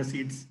synthetic leather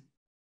seats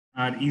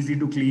are easy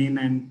to clean.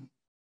 And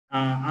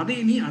are there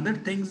any other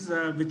things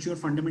which you're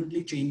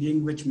fundamentally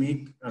changing, which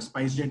make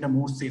SpiceJet a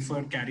more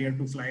safer carrier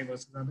to fly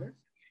versus others?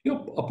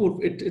 Apurv,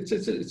 it's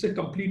a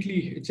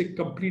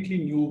completely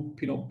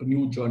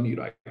new journey,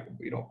 right?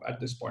 At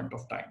this point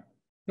of time.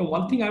 Now,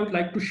 one thing I would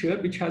like to share,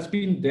 which has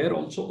been there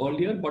also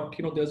earlier, but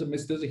there's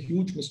a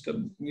huge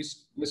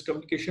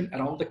miscommunication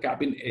around the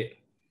cabin air.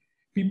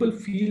 People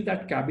feel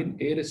that cabin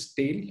air is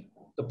stale.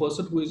 The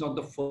person who is on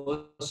the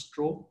first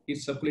row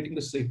is circulating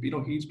the same,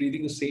 he's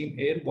breathing the same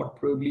air what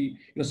probably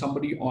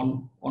somebody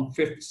on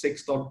 5th,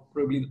 6th, or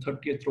probably the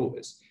 30th row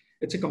is.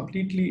 It's a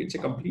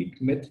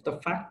complete myth. The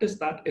fact is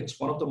that it's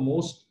one of the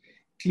most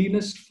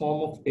cleanest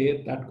form of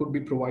air that could be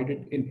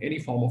provided in any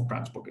form of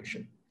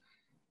transportation.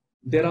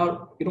 There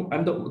are,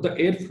 and the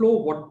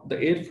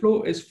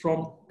airflow is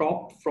from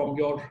top, from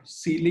your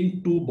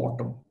ceiling to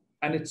bottom,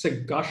 and it's a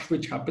gush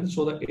which happens.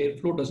 So the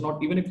airflow does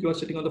not, even if you are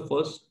sitting on the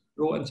first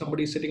row and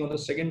somebody is sitting on the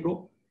second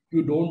row,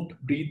 you don't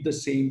breathe the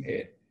same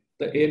air.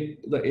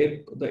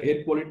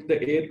 the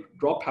air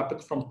drop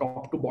happens from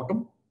top to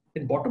bottom.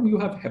 In bottom, you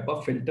have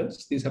HEPA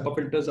filters. These HEPA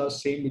filters are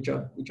same which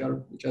are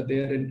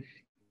there in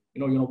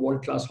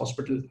world-class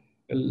hospitals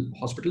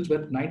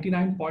where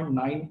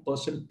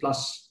 99.9%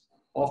 plus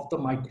of the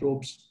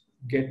microbes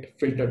get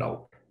filtered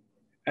out.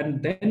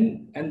 And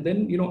then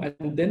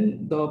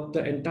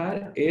the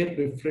entire air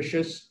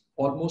refreshes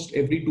almost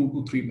every 2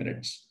 to 3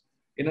 minutes.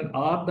 In an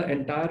hour, the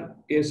entire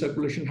air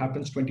circulation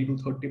happens 20 to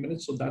 30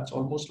 minutes. So that's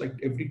almost like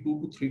every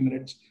 2 to 3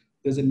 minutes,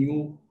 there's a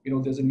new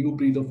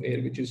breath of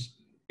air, which is,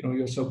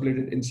 you're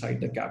circulated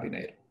inside the cabin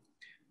air.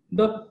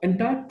 The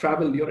entire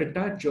travel, your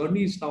entire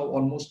journey is now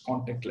almost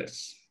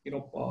contactless.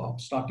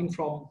 Starting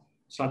from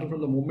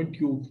the moment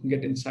you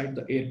get inside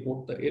the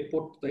airport,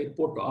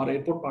 our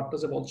airport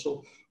partners have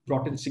also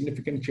brought in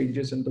significant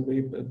changes in the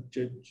way,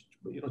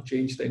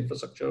 change the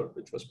infrastructure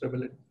which was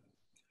prevalent.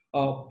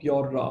 While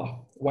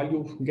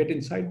you get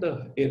inside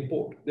the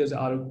airport, there's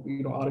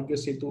Arogya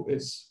Setu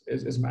is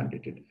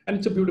mandated, and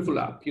it's a beautiful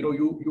app.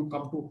 You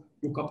come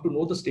to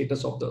know the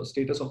status of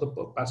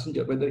the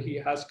passenger, whether he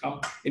has come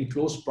in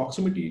close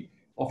proximity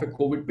of a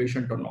COVID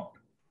patient or not.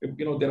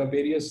 There are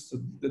various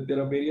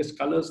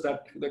colors,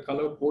 that the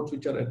color codes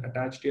which are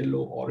attached: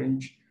 yellow,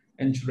 orange,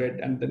 and red,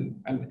 and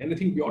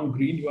anything beyond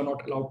green you are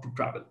not allowed to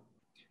travel.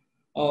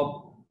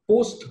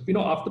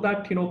 After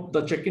that,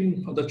 the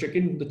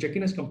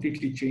check-in has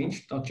completely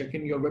changed. Now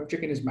your web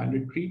check-in is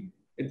mandatory.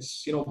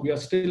 It's, we are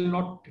still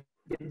not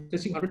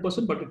witnessing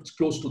 100%, but it's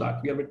close to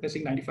that. We are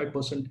witnessing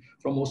 95%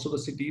 from most of the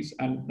cities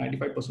and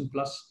 95%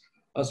 plus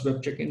as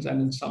web check-ins.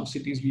 And in some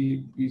cities,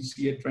 we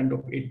see a trend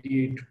of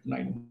 88,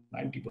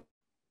 90%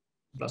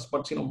 plus.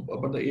 But,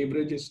 but the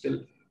average is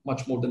still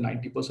much more than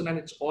 90%, and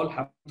it's all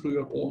happening through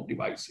your own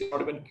device. It's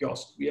not even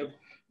kiosk.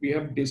 We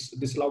have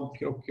disallowed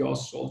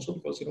kiosks also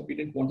because we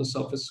didn't want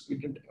we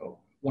didn't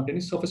want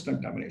any surface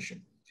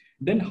contamination.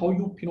 Then how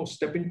you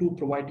step in to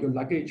provide your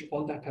luggage,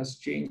 all that has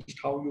changed.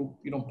 How you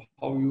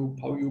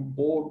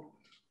board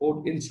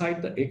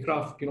inside the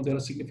aircraft. There are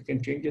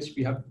significant changes.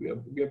 We have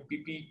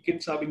PPE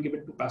kits are being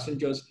given to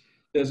passengers.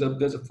 There's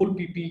a full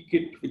PPE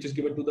kit which is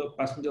given to the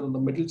passenger on the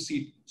middle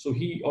seat, so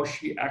he or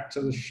she acts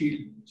as a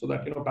shield so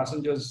that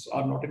passengers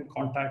are not in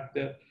contact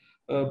there.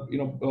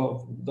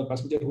 The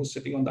passenger who's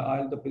sitting on the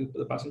aisle,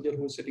 the passenger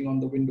who's sitting on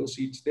the window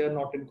seats, they are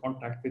not in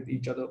contact with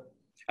each other.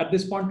 At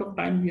this point of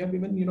time, we have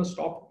even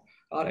stopped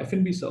our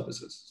F&B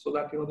services so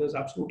that there's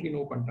absolutely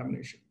no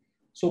contamination.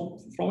 So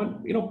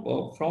from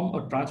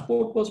a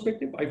transport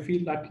perspective, I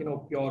feel that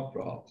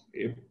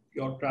if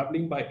you're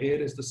traveling by air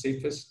is the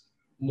safest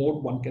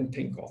mode one can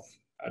think of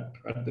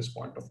at this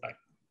point of time.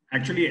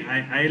 Actually,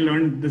 I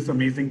learned this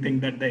amazing thing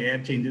that the air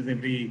changes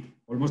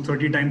almost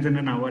 30 times in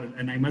an hour,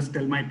 and I must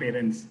tell my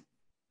parents.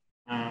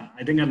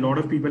 I think a lot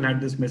of people had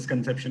this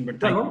misconception,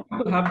 but a lot of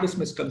people have this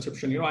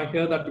misconception. I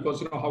hear that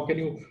because how can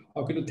you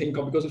think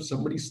of, because if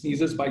somebody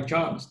sneezes by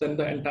chance, then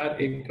the entire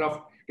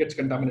aircraft gets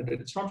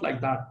contaminated. It's not like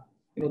that.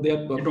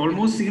 It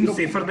almost seems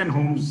safer than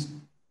homes.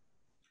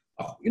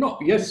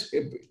 Yes,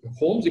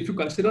 homes. If you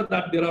consider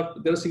that there are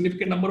a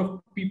significant number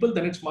of people,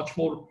 then it's much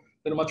more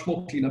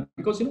cleaner,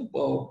 because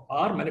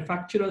our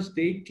manufacturers,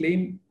 they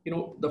claim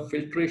the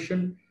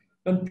filtration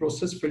and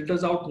process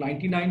filters out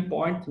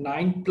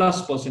 99.9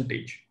 plus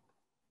percentage.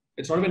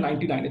 It's not even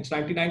 99, it's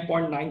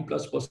 99.9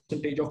 plus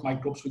percentage of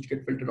microbes which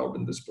get filtered out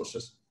in this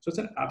process. So it's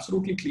an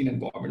absolutely clean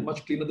environment,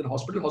 much cleaner than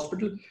hospital.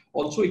 Hospital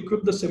also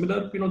equipped the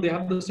similar, they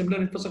have the similar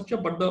infrastructure,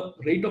 but the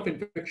rate of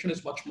infection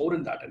is much more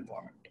in that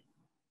environment.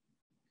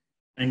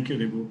 Thank you,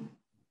 Debo.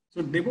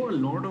 So Debo, a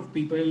lot of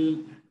people,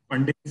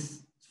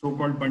 pundits,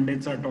 so-called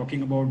pundits, are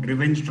talking about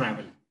revenge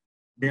travel.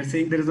 They're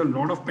saying there is a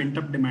lot of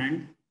pent-up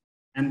demand,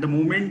 and the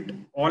moment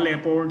all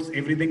airports,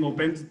 everything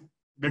opens,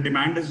 the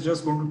demand is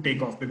just going to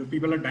take off because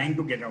people are dying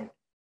to get out.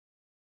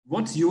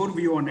 What's your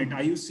view on it?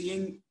 Are you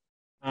seeing?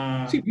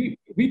 See,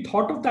 we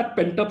thought of that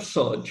pent-up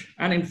surge,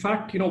 and in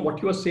fact, what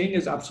you are saying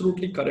is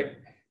absolutely correct,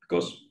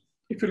 because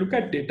if you look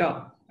at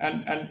data,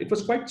 and it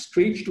was quite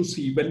strange to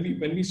see when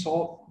we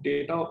saw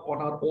data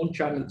on our own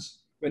channels,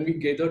 when we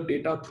gathered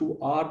data through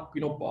our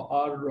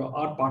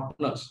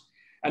partners,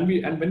 and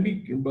when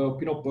we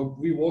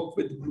work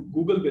with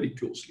Google very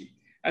closely.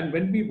 And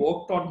when we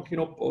worked on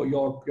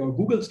your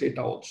Google's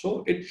data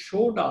also, it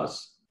showed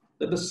us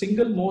that the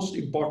single most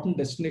important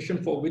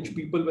destination for which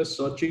people were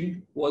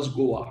searching was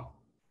Goa.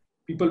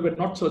 People were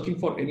not searching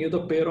for any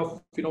other pair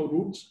of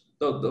routes.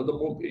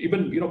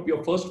 Even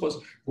your first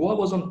was Goa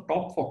was on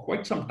top for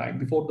quite some time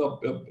before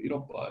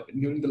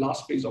during the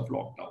last phase of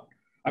lockdown.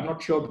 I'm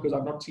not sure because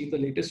I've not seen the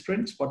latest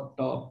trends, but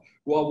Goa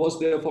was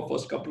there for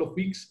first couple of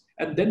weeks,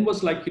 and then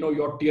was like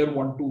your tier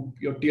 1 to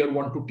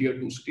tier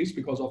 2 cities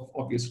because of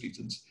obvious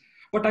reasons.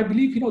 But I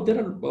believe, there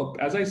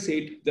are, as I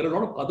said, there are a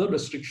lot of other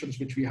restrictions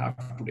which we have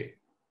today.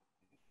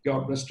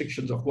 Your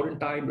restrictions of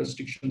quarantine,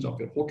 restrictions of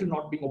your hotel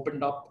not being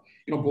opened up.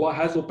 Goa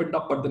has opened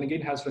up, but then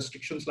again has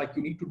restrictions like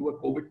you need to do a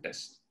COVID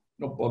test,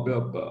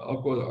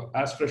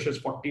 as fresh as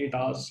 48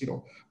 hours,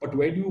 But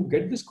where do you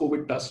get this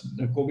COVID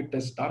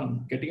test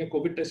done? Getting a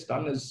COVID test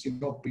done is,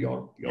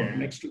 your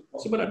next to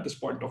impossible at this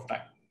point of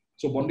time.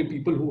 So only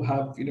people who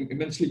have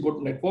immensely good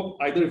network,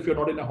 either if you're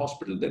not in a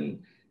hospital, then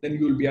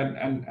you will be,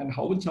 and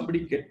how will somebody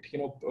get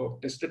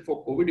tested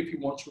for COVID if he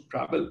wants to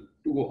travel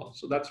to Goa?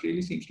 So that's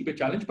really seems to be a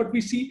challenge. But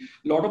we see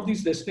a lot of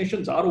these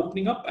destinations are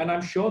opening up, and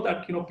I'm sure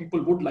that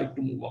people would like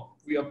to move up.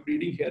 We are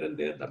reading here and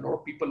there that a lot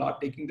of people are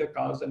taking their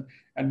cars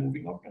and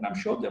moving up, and I'm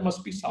sure there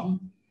must be some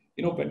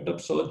pent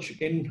up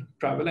surge in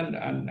travel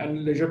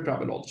and leisure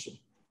travel also.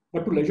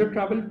 But to leisure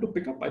travel to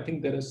pick up, I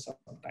think there is some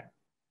time.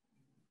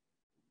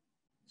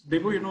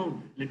 Debo,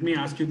 let me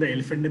ask you the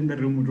elephant in the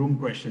room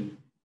question.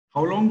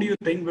 How long do you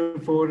think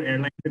before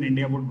airlines in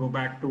India would go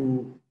back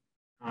to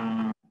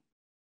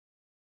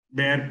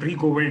their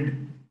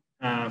pre-COVID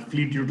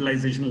fleet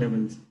utilization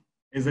levels?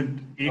 Is it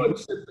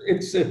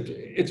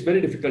it's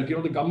very difficult.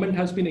 The government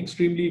has been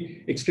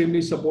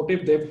extremely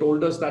supportive. They've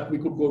told us that we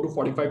could go to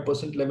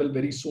 45% level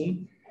very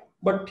soon.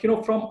 But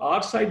from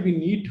our side, we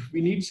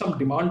need some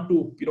demand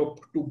to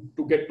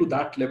get to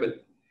that level.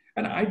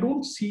 And I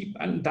don't see,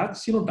 and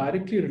that's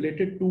directly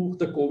related to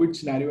the COVID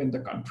scenario in the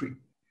country.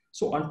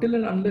 So until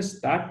and unless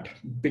that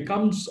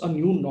becomes a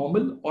new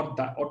normal, or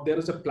there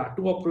is a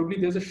plateau, or probably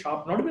there's a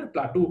sharp, not even a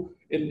plateau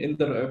in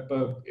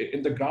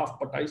the graph,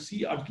 but I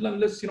see until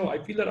unless I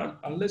feel that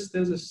unless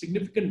there's a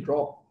significant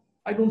drop,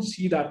 I don't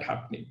see that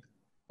happening,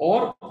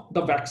 or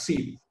the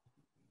vaccine.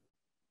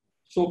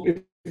 So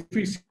if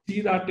we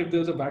see that if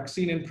there's a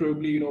vaccine in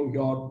probably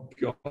your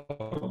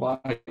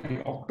by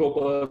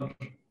October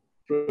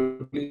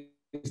probably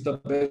is the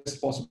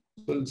best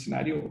possible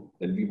scenario,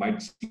 then we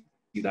might see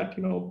that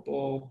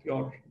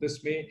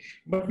this may,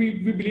 but we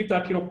believe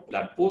that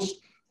that post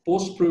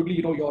probably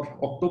your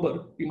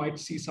October, we might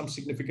see some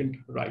significant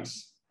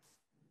rise.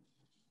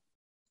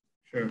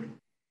 Sure.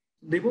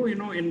 Debo,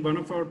 in one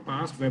of our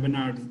past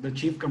webinars, the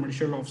Chief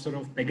Commercial Officer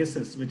of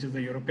Pegasus, which is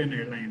a European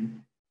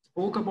airline,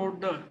 spoke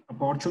about the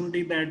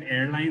opportunity that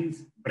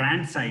airlines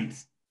brand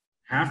sites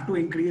have to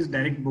increase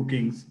direct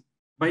bookings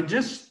by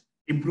just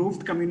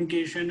improved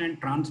communication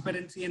and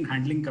transparency in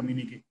handling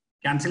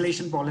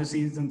cancellation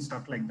policies and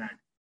stuff like that.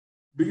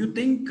 Do you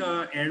think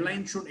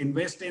airlines should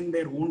invest in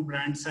their own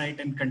brand site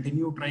and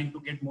continue trying to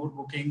get more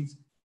bookings?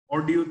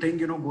 Or do you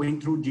think, going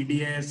through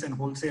GDS and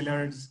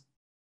wholesalers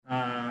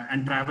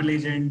and travel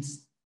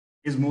agents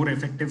is more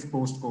effective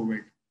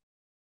post-COVID?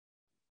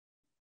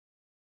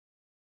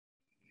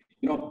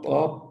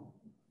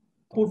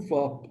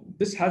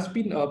 This has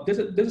been, there's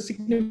a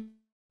significant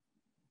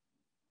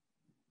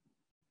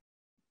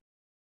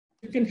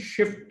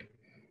shift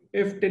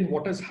in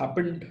what has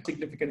happened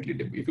significantly.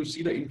 If you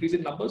see the increase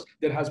in numbers,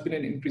 there has been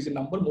an increase in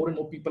number. More and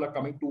more people are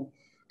coming to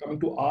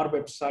our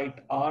website,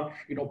 our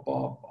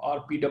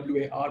our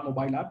PWA, our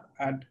mobile app,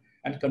 and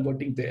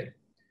converting there.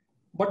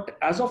 But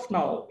as of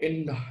now,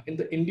 in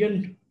the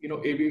Indian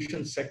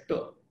aviation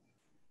sector,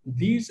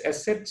 these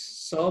assets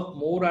serve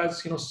more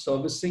as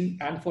servicing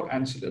and for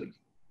ancillary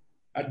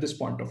at this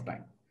point of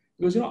time,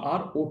 because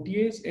our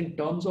OTAs in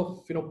terms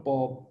of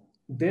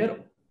their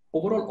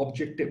overall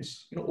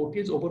objectives,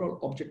 OTA's overall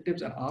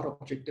objectives and our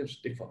objectives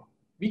differ.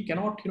 We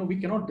cannot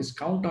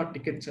discount our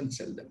tickets and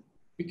sell them.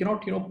 We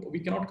cannot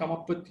come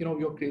up with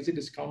your crazy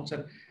discounts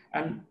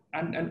and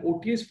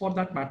OTAs for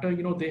that matter.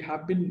 They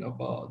have been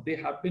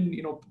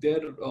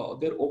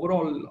their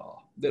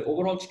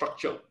overall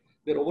structure,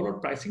 their overall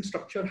pricing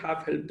structure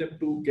have helped them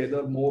to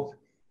gather more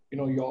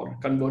your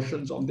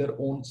conversions on their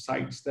own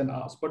sites than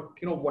us. But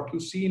what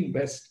you see in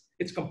West,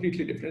 it's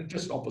completely different. It's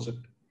just opposite.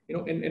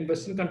 In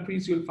Western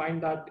countries, you'll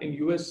find that in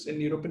US, in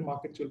European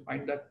markets, you'll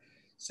find that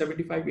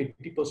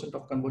 75-80%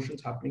 of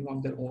conversions happening on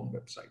their own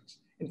websites.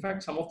 In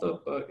fact, some of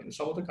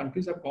the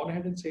countries have gone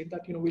ahead and said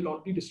that we'll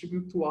only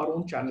distribute through our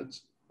own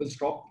channels. We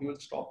will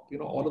stop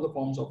all of the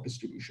forms of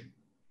distribution.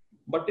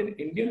 But in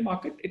Indian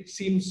market, it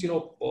seems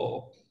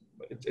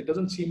it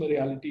doesn't seem a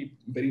reality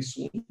very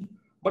soon.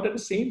 But at the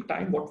same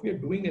time, what we are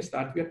doing is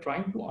that we are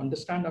trying to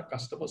understand our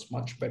customers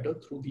much better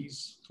through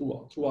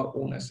our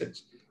own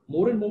assets.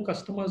 More and more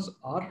customers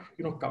are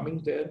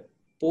coming there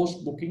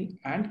post booking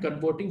and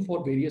converting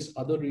for various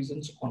other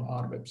reasons on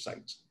our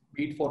websites,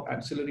 be it for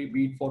ancillary,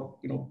 be it for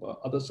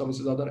other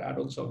services, other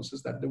add-on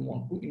services that they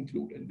want to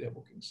include in their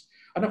bookings.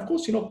 And of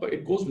course,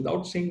 it goes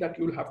without saying that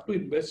you'll have to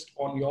invest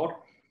on your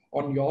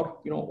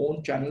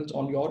own channels,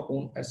 on your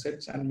own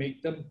assets, and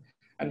make them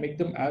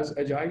as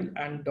agile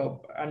and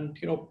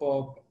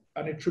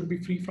it should be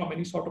free from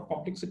any sort of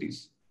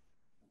complexities.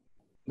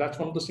 That's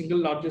one of the single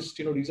largest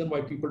reason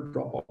why people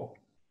drop out.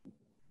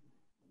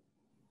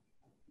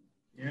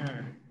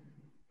 Yeah,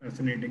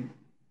 fascinating.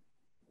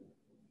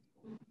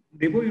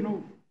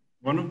 Debo,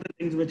 one of the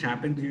things which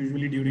happens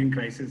usually during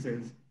crisis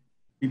is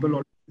people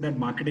always say that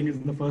marketing is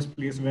the first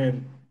place where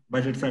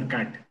budgets are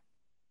cut,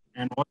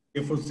 and all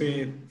CFOs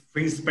say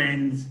freeze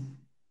spends,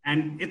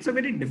 and it's a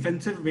very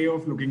defensive way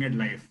of looking at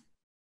life,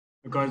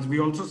 because we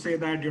also say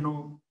that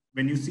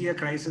when you see a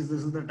crisis,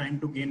 this is the time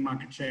to gain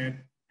market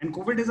share, and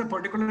COVID is a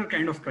particular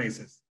kind of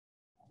crisis.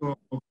 So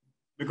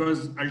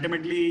because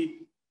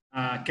ultimately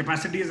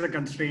capacity is a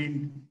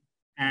constraint,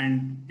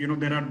 and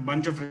there are a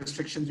bunch of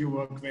restrictions you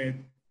work with.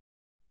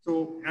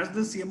 So as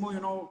the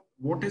CMO,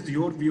 what is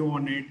your view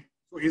on it?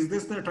 So is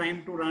this the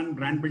time to run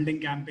brand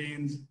building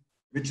campaigns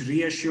which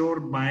reassure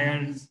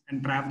buyers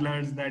and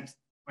travelers that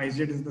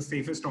SpiceJet is the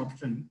safest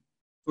option,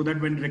 so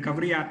that when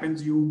recovery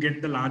happens, you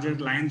get the larger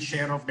lion's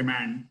share of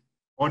demand?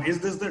 Or is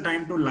this the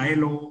time to lie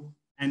low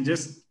and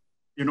just,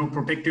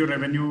 protect your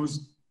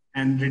revenues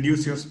and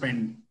reduce your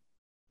spend?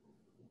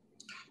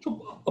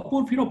 So,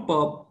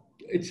 Apurv,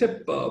 it's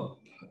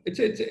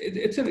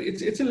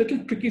a little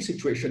tricky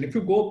situation.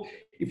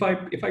 If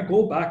I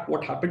go back,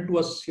 what happened to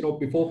us,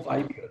 before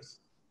 5 years,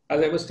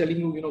 as I was telling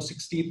you,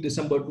 16th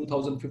December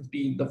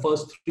 2015, the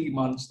first 3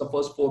 months, the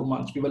first 4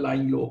 months, we were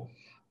lying low.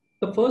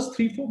 The first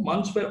 3-4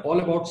 months were all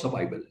about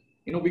survival.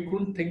 We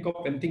couldn't think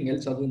of anything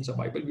else other than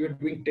survival. We were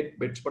doing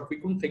tidbits, but we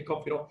couldn't think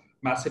of,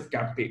 massive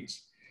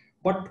campaigns.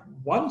 But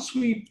once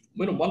we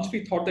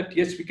thought that,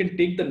 yes, we can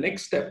take the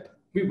next step,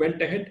 we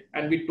went ahead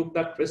and we took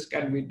that risk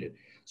and we did.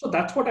 So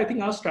that's what I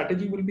think our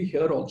strategy will be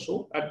here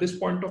also. At this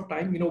point of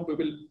time, we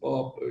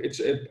will,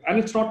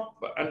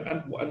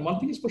 and one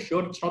thing is for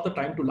sure, it's not the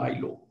time to lie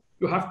low.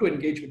 You have to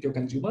engage with your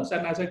consumers.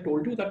 And as I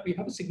told you, that we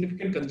have a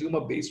significant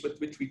consumer base with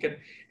which we can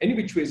any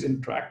which ways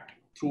interact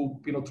through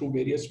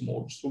various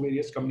modes, through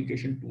various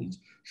communication tools.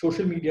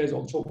 Social media is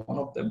also one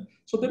of them.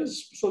 So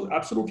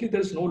absolutely there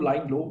is no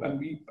lying low, and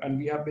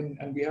we have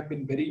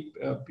been very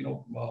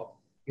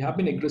we have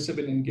been aggressive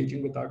in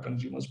engaging with our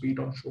consumers, be it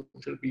on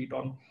social, be it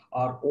on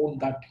our own,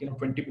 that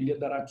 20 million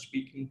that I'm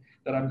speaking,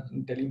 that I'm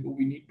telling you,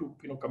 we need to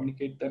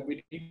communicate them.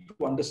 We need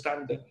to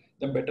understand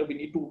them better. We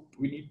need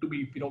to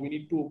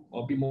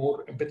be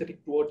more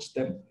empathetic towards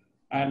them,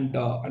 and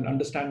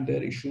understand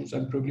their issues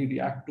and probably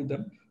react to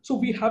them. So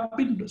we have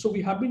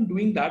been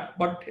doing that.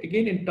 But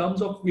again, in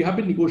terms of, we have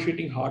been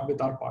negotiating hard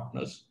with our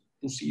partners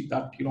to see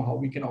that how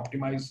we can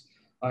optimize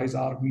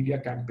our media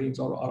campaigns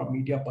or our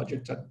media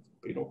budgets at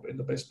in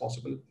the best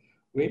possible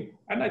way.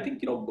 And I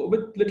think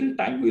with little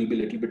time we'll be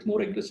a little bit more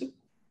aggressive.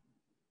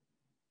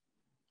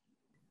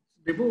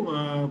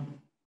 Debo,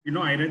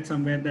 I read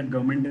somewhere that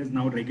government has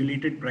now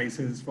regulated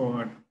prices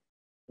for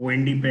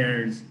OND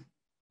pairs,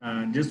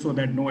 just so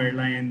that no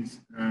airlines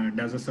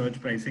does a surge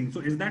pricing.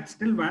 So is that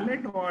still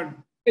valid, or?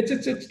 It's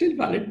still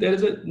valid.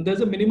 There's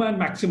a minima and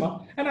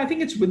maxima, and I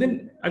think it's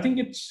within. I think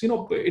it's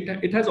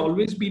it has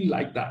always been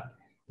like that.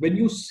 When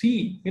you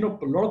see, a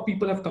lot of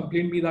people have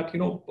complained me that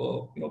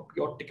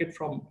your ticket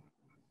from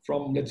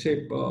let's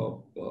say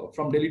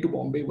from Delhi to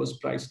Bombay was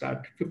priced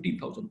at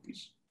 15,000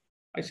 rupees.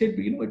 I said,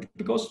 it's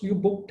because you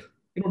booked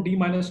D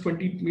minus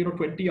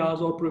 20 hours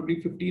or probably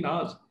 15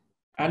 hours,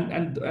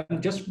 and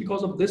just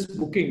because of this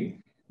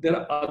booking, there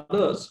are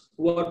others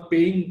who are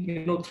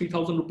paying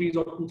 3,000 rupees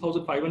or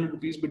 2,500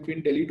 rupees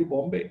between Delhi to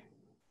Bombay,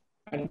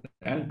 and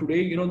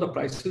today the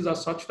prices are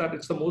such that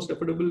it's the most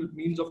affordable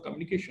means of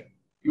communication.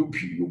 You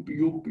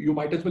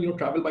might as well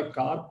travel by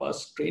car,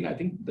 bus, train. I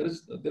think there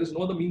is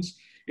no other means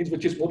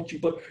which is more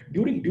cheaper.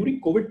 During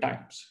COVID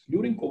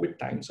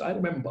times, I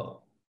remember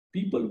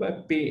people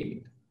were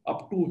paying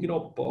up to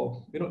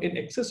in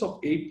excess of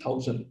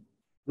 8,000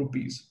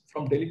 rupees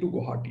from Delhi to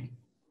Guwahati.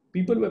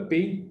 People were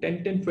paying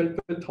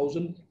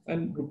 12,000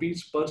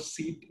 rupees per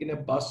seat in a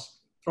bus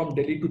from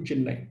Delhi to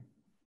Chennai.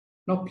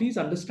 Now, please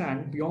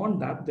understand,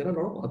 beyond that, there are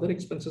a lot of other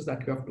expenses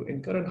that you have to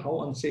incur and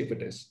how unsafe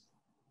it is.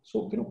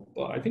 So,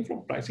 I think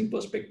from pricing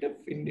perspective,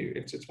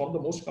 it's one of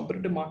the most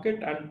competitive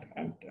market, and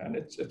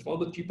it's one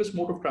of the cheapest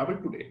mode of travel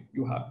today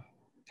you have,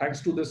 thanks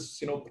to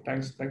this,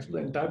 thanks to the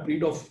entire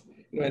breed of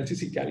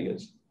LCC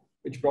carriers,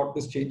 which brought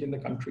this change in the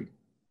country.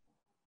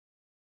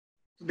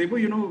 So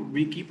Debo,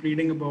 we keep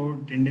reading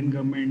about Indian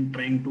government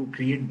trying to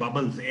create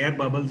bubbles, air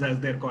bubbles as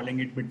they're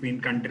calling it,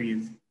 between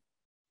countries.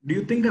 Do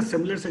you think a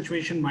similar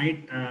situation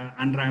might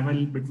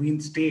unravel between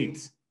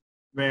states,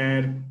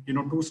 where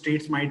two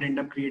states might end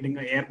up creating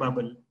an air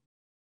bubble,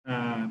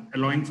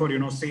 allowing for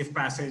safe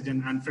passage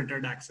and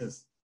unfettered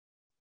access?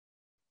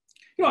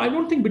 I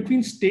don't think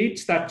between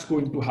states that's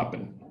going to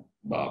happen.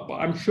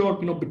 I'm sure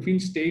between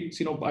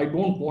states, I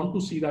don't want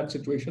to see that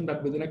situation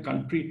that within a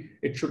country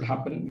it should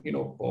happen.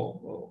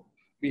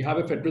 We have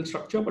a federal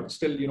structure, but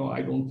still,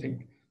 I don't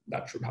think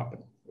that should happen.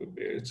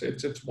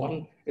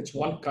 It's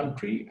one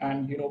country,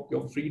 and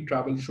your free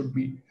travel should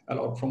be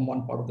allowed from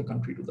one part of the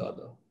country to the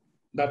other.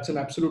 That's an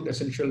absolute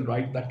essential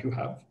right that you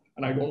have,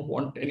 and I don't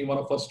want any one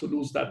of us to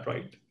lose that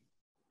right.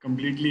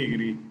 Completely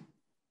agree.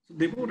 So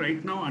Debo,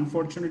 right now,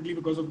 unfortunately,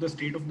 because of the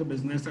state of the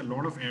business, a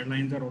lot of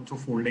airlines are also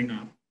folding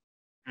up,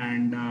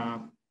 and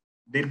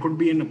there could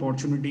be an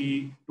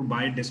opportunity to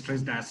buy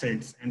distressed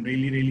assets and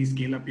really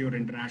scale up your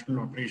international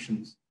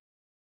operations.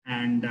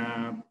 And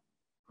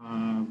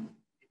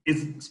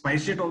is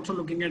SpiceJet also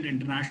looking at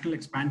international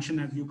expansion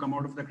as you come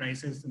out of the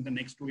crisis in the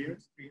next 2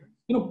 years, 3 years?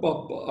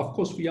 Of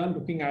course, we are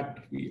looking at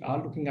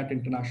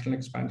international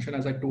expansion.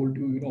 As I told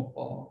you,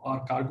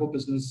 our cargo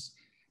business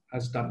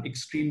has done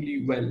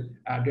extremely well,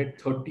 added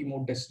 30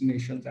 more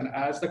destinations. And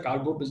as the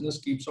cargo business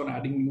keeps on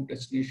adding new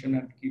destinations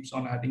and keeps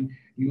on adding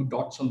new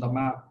dots on the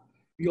map,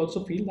 we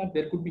also feel that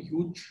there could be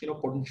huge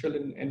potential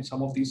in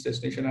some of these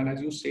destinations. And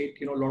as you said,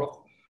 a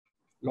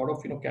lot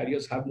of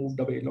carriers have moved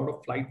away. A lot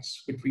of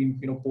flights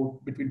between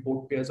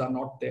port pairs are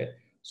not there.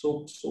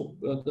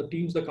 The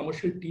teams, the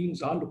commercial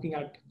teams are looking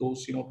at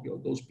those,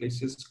 those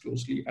places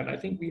closely. And I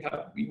think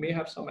we may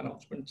have some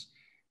announcements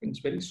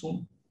very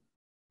soon.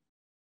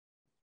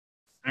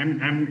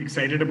 I'm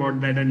excited about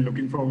that and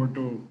looking forward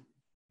to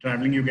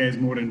traveling you guys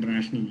more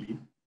internationally.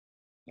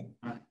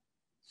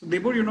 So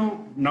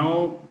Debojo,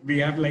 now we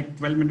have like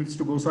 12 minutes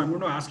to go. So I'm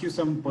going to ask you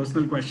some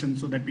personal questions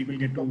so that people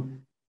get to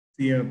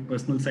see a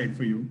personal side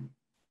for you.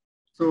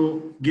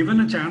 So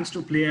given a chance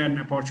to play, an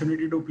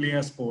opportunity to play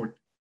a sport,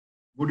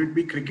 would it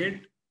be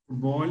cricket,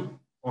 football,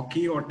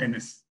 hockey, or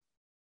tennis?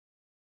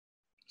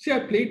 See, I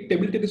played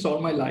table tennis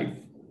all my life.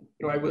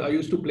 I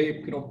used to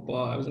play,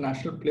 I was a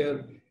national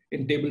player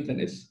in table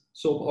tennis.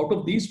 So out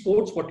of these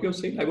sports, what you're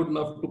saying, I would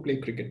love to play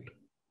cricket.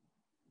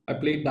 I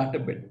played that a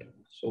bit.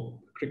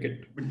 So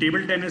cricket. But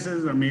table tennis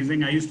is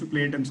amazing. I used to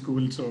play it in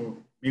school. So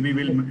maybe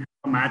we'll have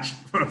a match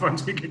for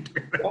once we get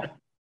together. Yeah.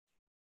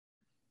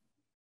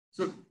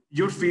 So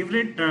your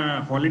favorite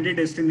holiday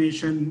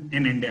destination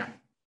in India?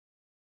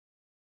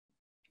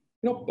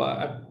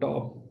 At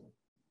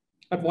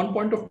one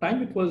point of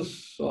time, it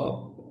was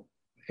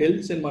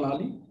hills in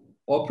Manali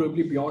or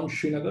probably beyond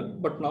Srinagar.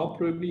 But now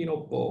probably,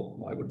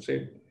 I would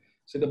say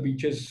the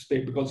beaches,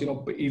 because,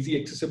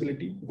 easy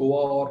accessibility,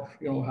 Goa or,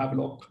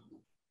 Havelock.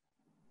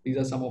 These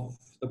are some of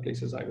the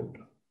places I would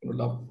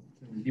love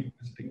keep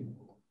visiting.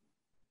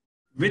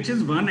 Which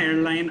is one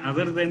airline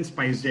other than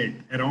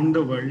SpiceJet around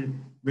the world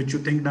which you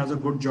think does a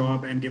good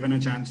job and given a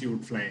chance you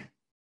would fly?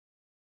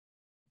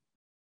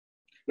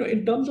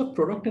 In terms of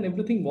product and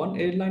everything, one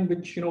airline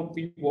which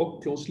we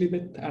work closely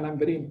with, and I'm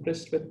very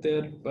impressed with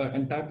their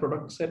entire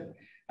product set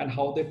and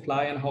how they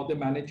fly and how they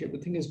manage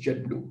everything, is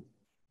JetBlue.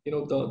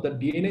 The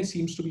DNA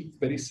seems to be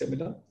very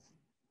similar.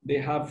 They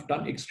have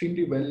done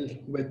extremely well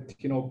with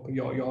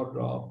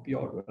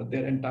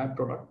their entire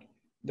product,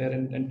 their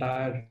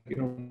entire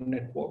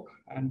network,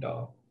 and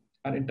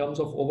in terms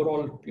of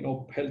overall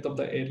health of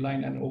the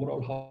airline and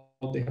overall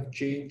how they have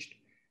changed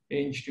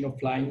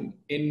flying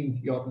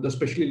in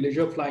especially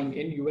leisure flying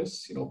in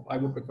US. I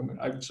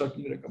would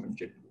certainly recommend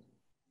JetBlue.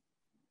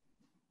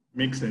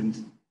 Makes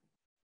sense.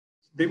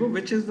 Debo,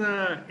 which is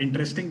the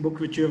interesting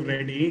book which you have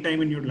read any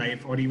time in your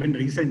life or even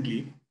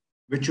recently,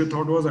 which you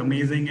thought was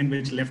amazing and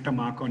which left a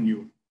mark on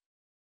you?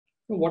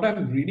 What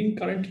I'm reading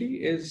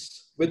currently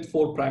is With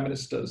 4 Prime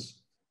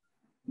Ministers.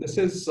 This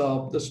is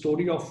the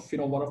story of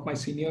one of my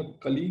senior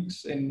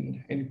colleagues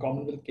in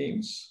Commonwealth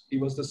Games. He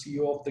was the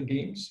CEO of the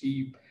Games.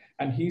 He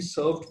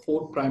served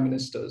 4 prime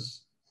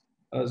ministers,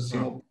 as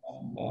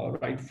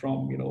right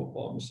from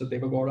Mr.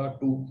 Debojo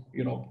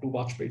to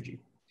Vajpayee.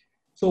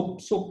 So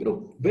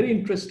very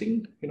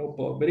interesting.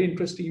 Very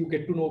interesting. You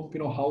get to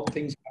know how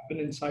things happen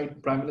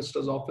inside Prime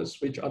Minister's office,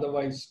 which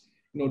otherwise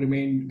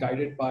remain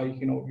guided by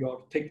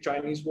your thick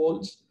Chinese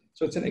walls.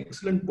 So it's an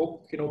excellent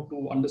book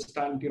to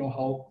understand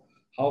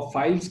how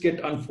files get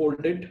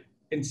unfolded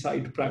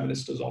inside Prime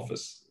Minister's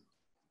office.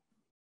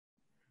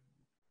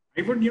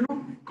 I would,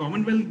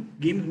 Commonwealth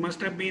Games must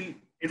have been,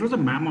 it was a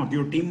mammoth.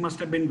 Your team must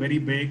have been very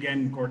big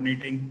and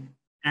coordinating.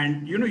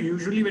 And,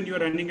 usually when you're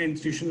running an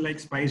institution like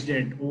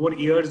SpiceJet, over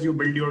years, you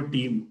build your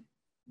team.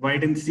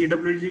 Right? In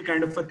CWG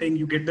kind of a thing,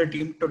 you get the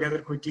team together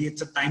quickly.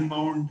 It's a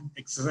time-bound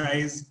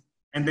exercise,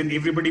 and then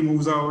everybody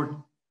moves out.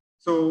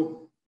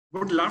 So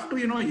would love to,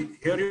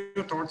 hear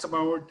your thoughts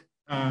about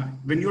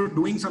when you're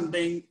doing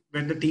something,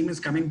 when the team is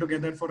coming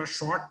together for a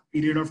short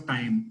period of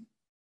time,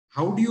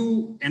 how do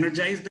you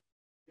energize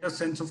a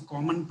sense of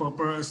common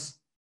purpose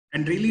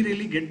and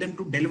really get them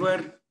to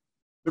deliver,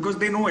 because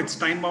they know it's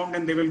time bound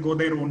and they will go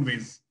their own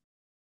ways?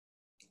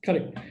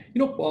 Correct.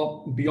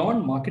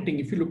 Beyond marketing,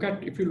 if you look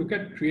at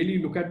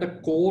the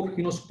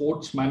core,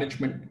 sports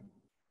management,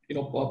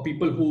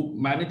 people who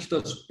manage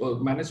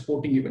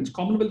sporting events.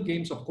 Commonwealth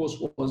Games, of course,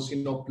 was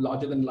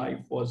larger than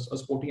life, was a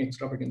sporting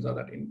extravaganza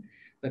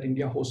that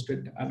India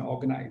hosted and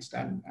organized,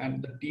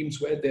 and the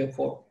teams were there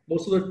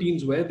most of the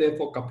teams were there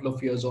for a couple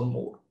of years or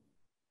more.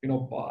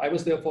 I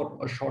was there for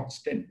a short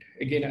stint.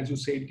 Again, as you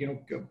said,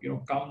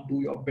 come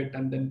do your bit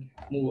and then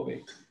move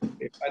away.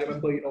 I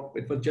remember,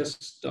 it was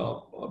just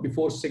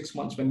before 6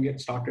 months when we had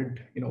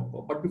started,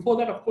 but before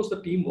that, of course,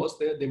 the team was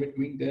there. They were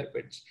doing their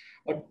bits.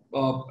 But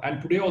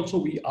and today also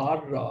we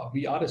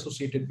are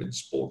associated with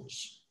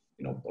sports.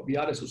 We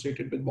are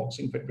associated with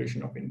Boxing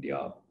Federation of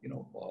India.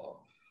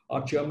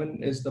 Our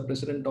chairman is the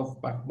president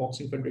of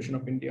Boxing Federation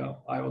of India.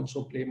 I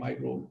also play my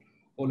role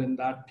in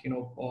that,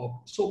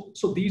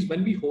 so these,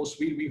 when we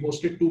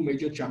hosted 2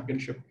 major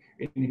championships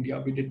in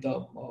India. We did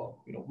the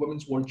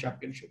Women's World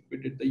Championship. We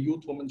did the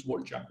Youth Women's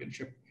World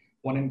Championship,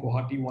 one in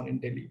Guwahati, one in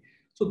Delhi.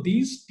 So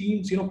these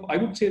teams, I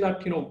would say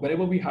that,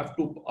 wherever we have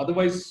to,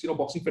 otherwise,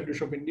 Boxing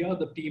Federation of India,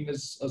 the team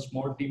is a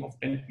small team of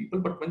 10 people.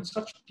 But when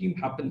such team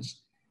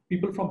happens,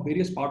 people from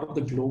various parts of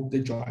the globe,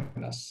 they join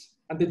us,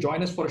 and they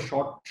join us for a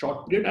short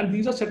period. And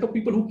these are set of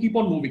people who keep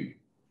on moving.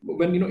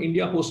 When,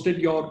 India hosted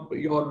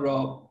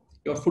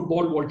your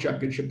football world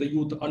championship, the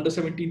youth under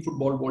 17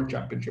 football world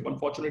championship.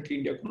 Unfortunately,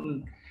 India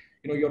couldn't,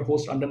 your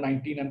host under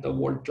 19 and the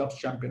World Clubs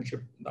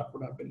Championship. That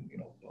would have been,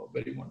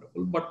 very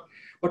wonderful. But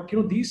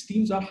these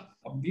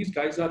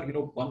guys are,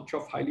 bunch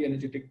of highly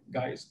energetic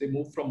guys. They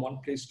move from one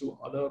place to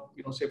other.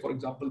 Say for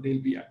example,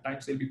 at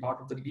times they'll be part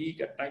of the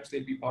league, at times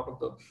they'll be part of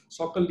the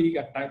soccer league,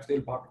 at times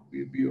they'll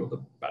be of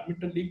the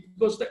badminton league,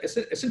 because the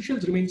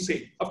essentials remain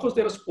same. Of course,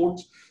 there are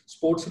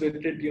sports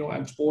related,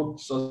 and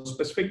sports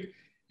specific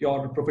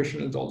your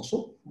professionals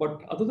also.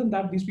 But other than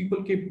that, these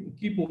people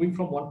keep moving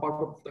from one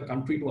part of the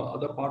country to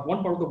another part,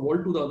 one part of the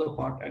world to the other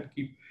part, and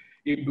keep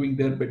doing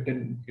their bit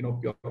in,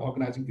 you're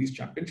organizing these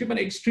championships. And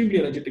extremely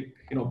energetic,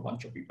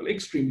 bunch of people,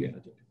 extremely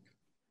energetic.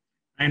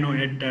 I know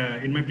it.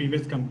 In my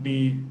previous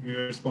company, we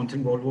were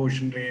sponsoring Volvo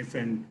Ocean Race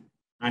and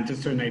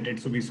Manchester United,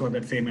 so we saw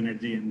that same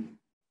energy. And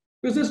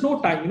because there's no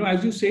time,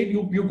 as you said,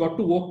 you got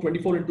to work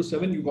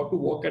 24/7. You got to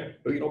work at,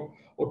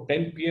 or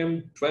 10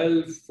 p.m.,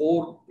 12,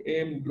 4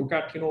 a.m. Look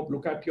at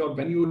your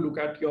venue, look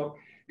at your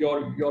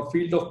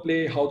field of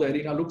play, how the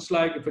arena looks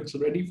like. If it's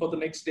ready for the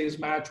next day's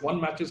match, one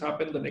match has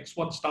happened, the next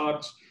one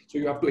starts. So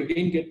you have to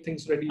again get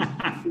things ready.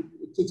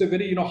 It's a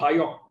very,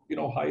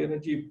 high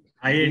energy,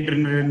 high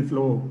adrenaline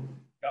flow.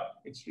 Yeah,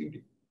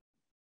 extremely.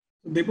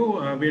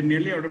 Debo, we're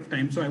nearly out of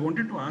time. So I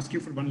wanted to ask you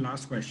for one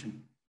last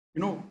question.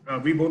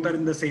 We both are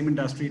in the same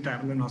industry,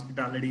 travel and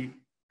hospitality,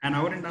 and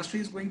our industry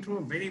is going through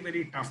a very,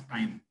 very tough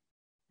time.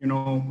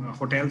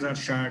 Hotels are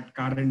shut,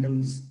 car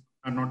rentals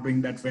are not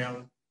doing that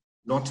well.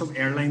 Lots of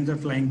airlines are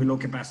flying below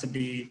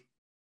capacity.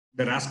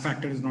 The RASK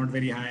factor is not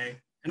very high,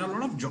 and a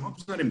lot of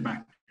jobs are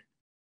impacted.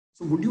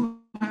 So would you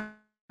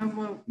have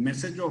a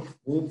message of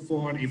hope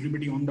for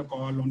everybody on the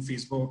call on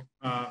Facebook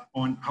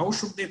on how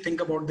should they think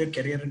about their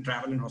career in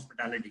travel and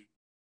hospitality,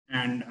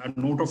 and a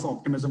note of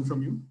optimism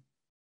from you?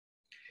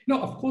 No,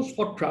 of course,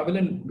 for travel,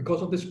 and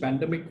because of this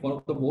pandemic, one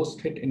of the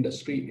most hit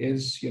industry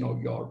is,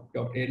 your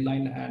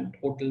airline and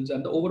hotels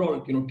and the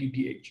overall,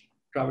 TTH,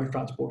 travel,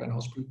 transport and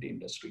hospitality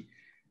industry.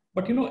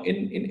 But,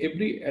 in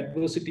every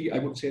adversity, I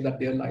would say that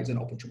there lies an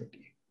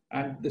opportunity.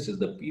 And this is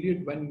the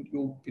period when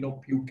you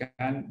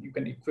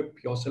can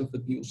equip yourself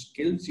with new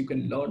skills. You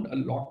can learn a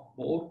lot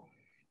more.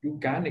 You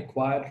can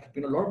acquire, a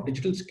lot of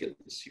digital skills.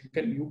 This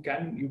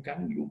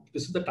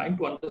is the time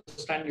to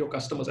understand your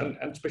customers, and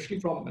especially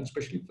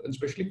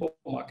for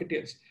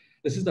marketers.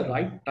 This is the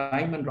right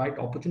time and right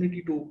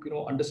opportunity to,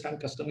 understand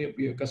customer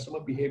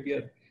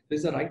behavior. This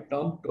is the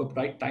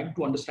right time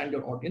to understand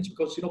your audience,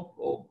 because,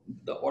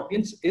 the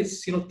audience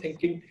is,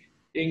 thinking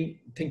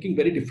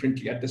very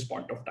differently at this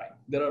point of time.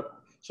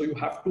 So you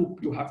have to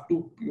do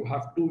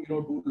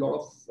a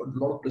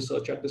lot of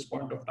research at this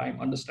point of time,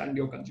 understand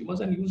your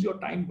consumers and use your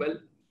time well.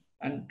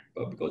 And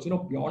because,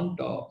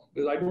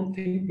 because I don't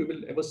think we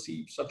will ever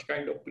see such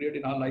kind of period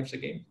in our lives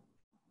again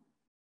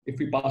if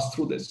we pass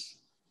through this.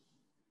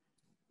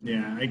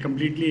 Yeah, I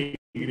completely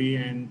agree.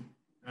 And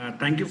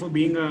thank you for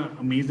being an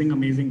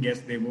amazing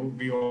guest, Debo.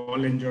 We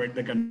all enjoyed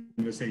the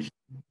conversation.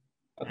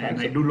 And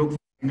I do look for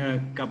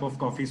a cup of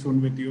coffee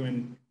soon with you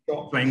and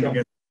flying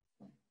together.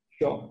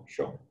 Sure.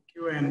 Thank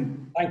you.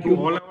 And thank to you.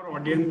 all our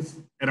audience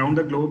around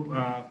the globe,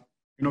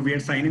 we are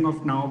signing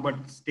off now, but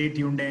stay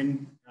tuned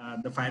in.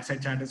 The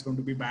Fireside Chat is going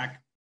to be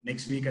back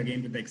next week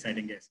again with the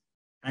exciting guests.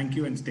 Thank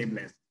you and stay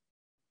blessed.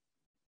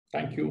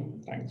 Thank you.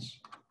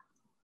 Thanks.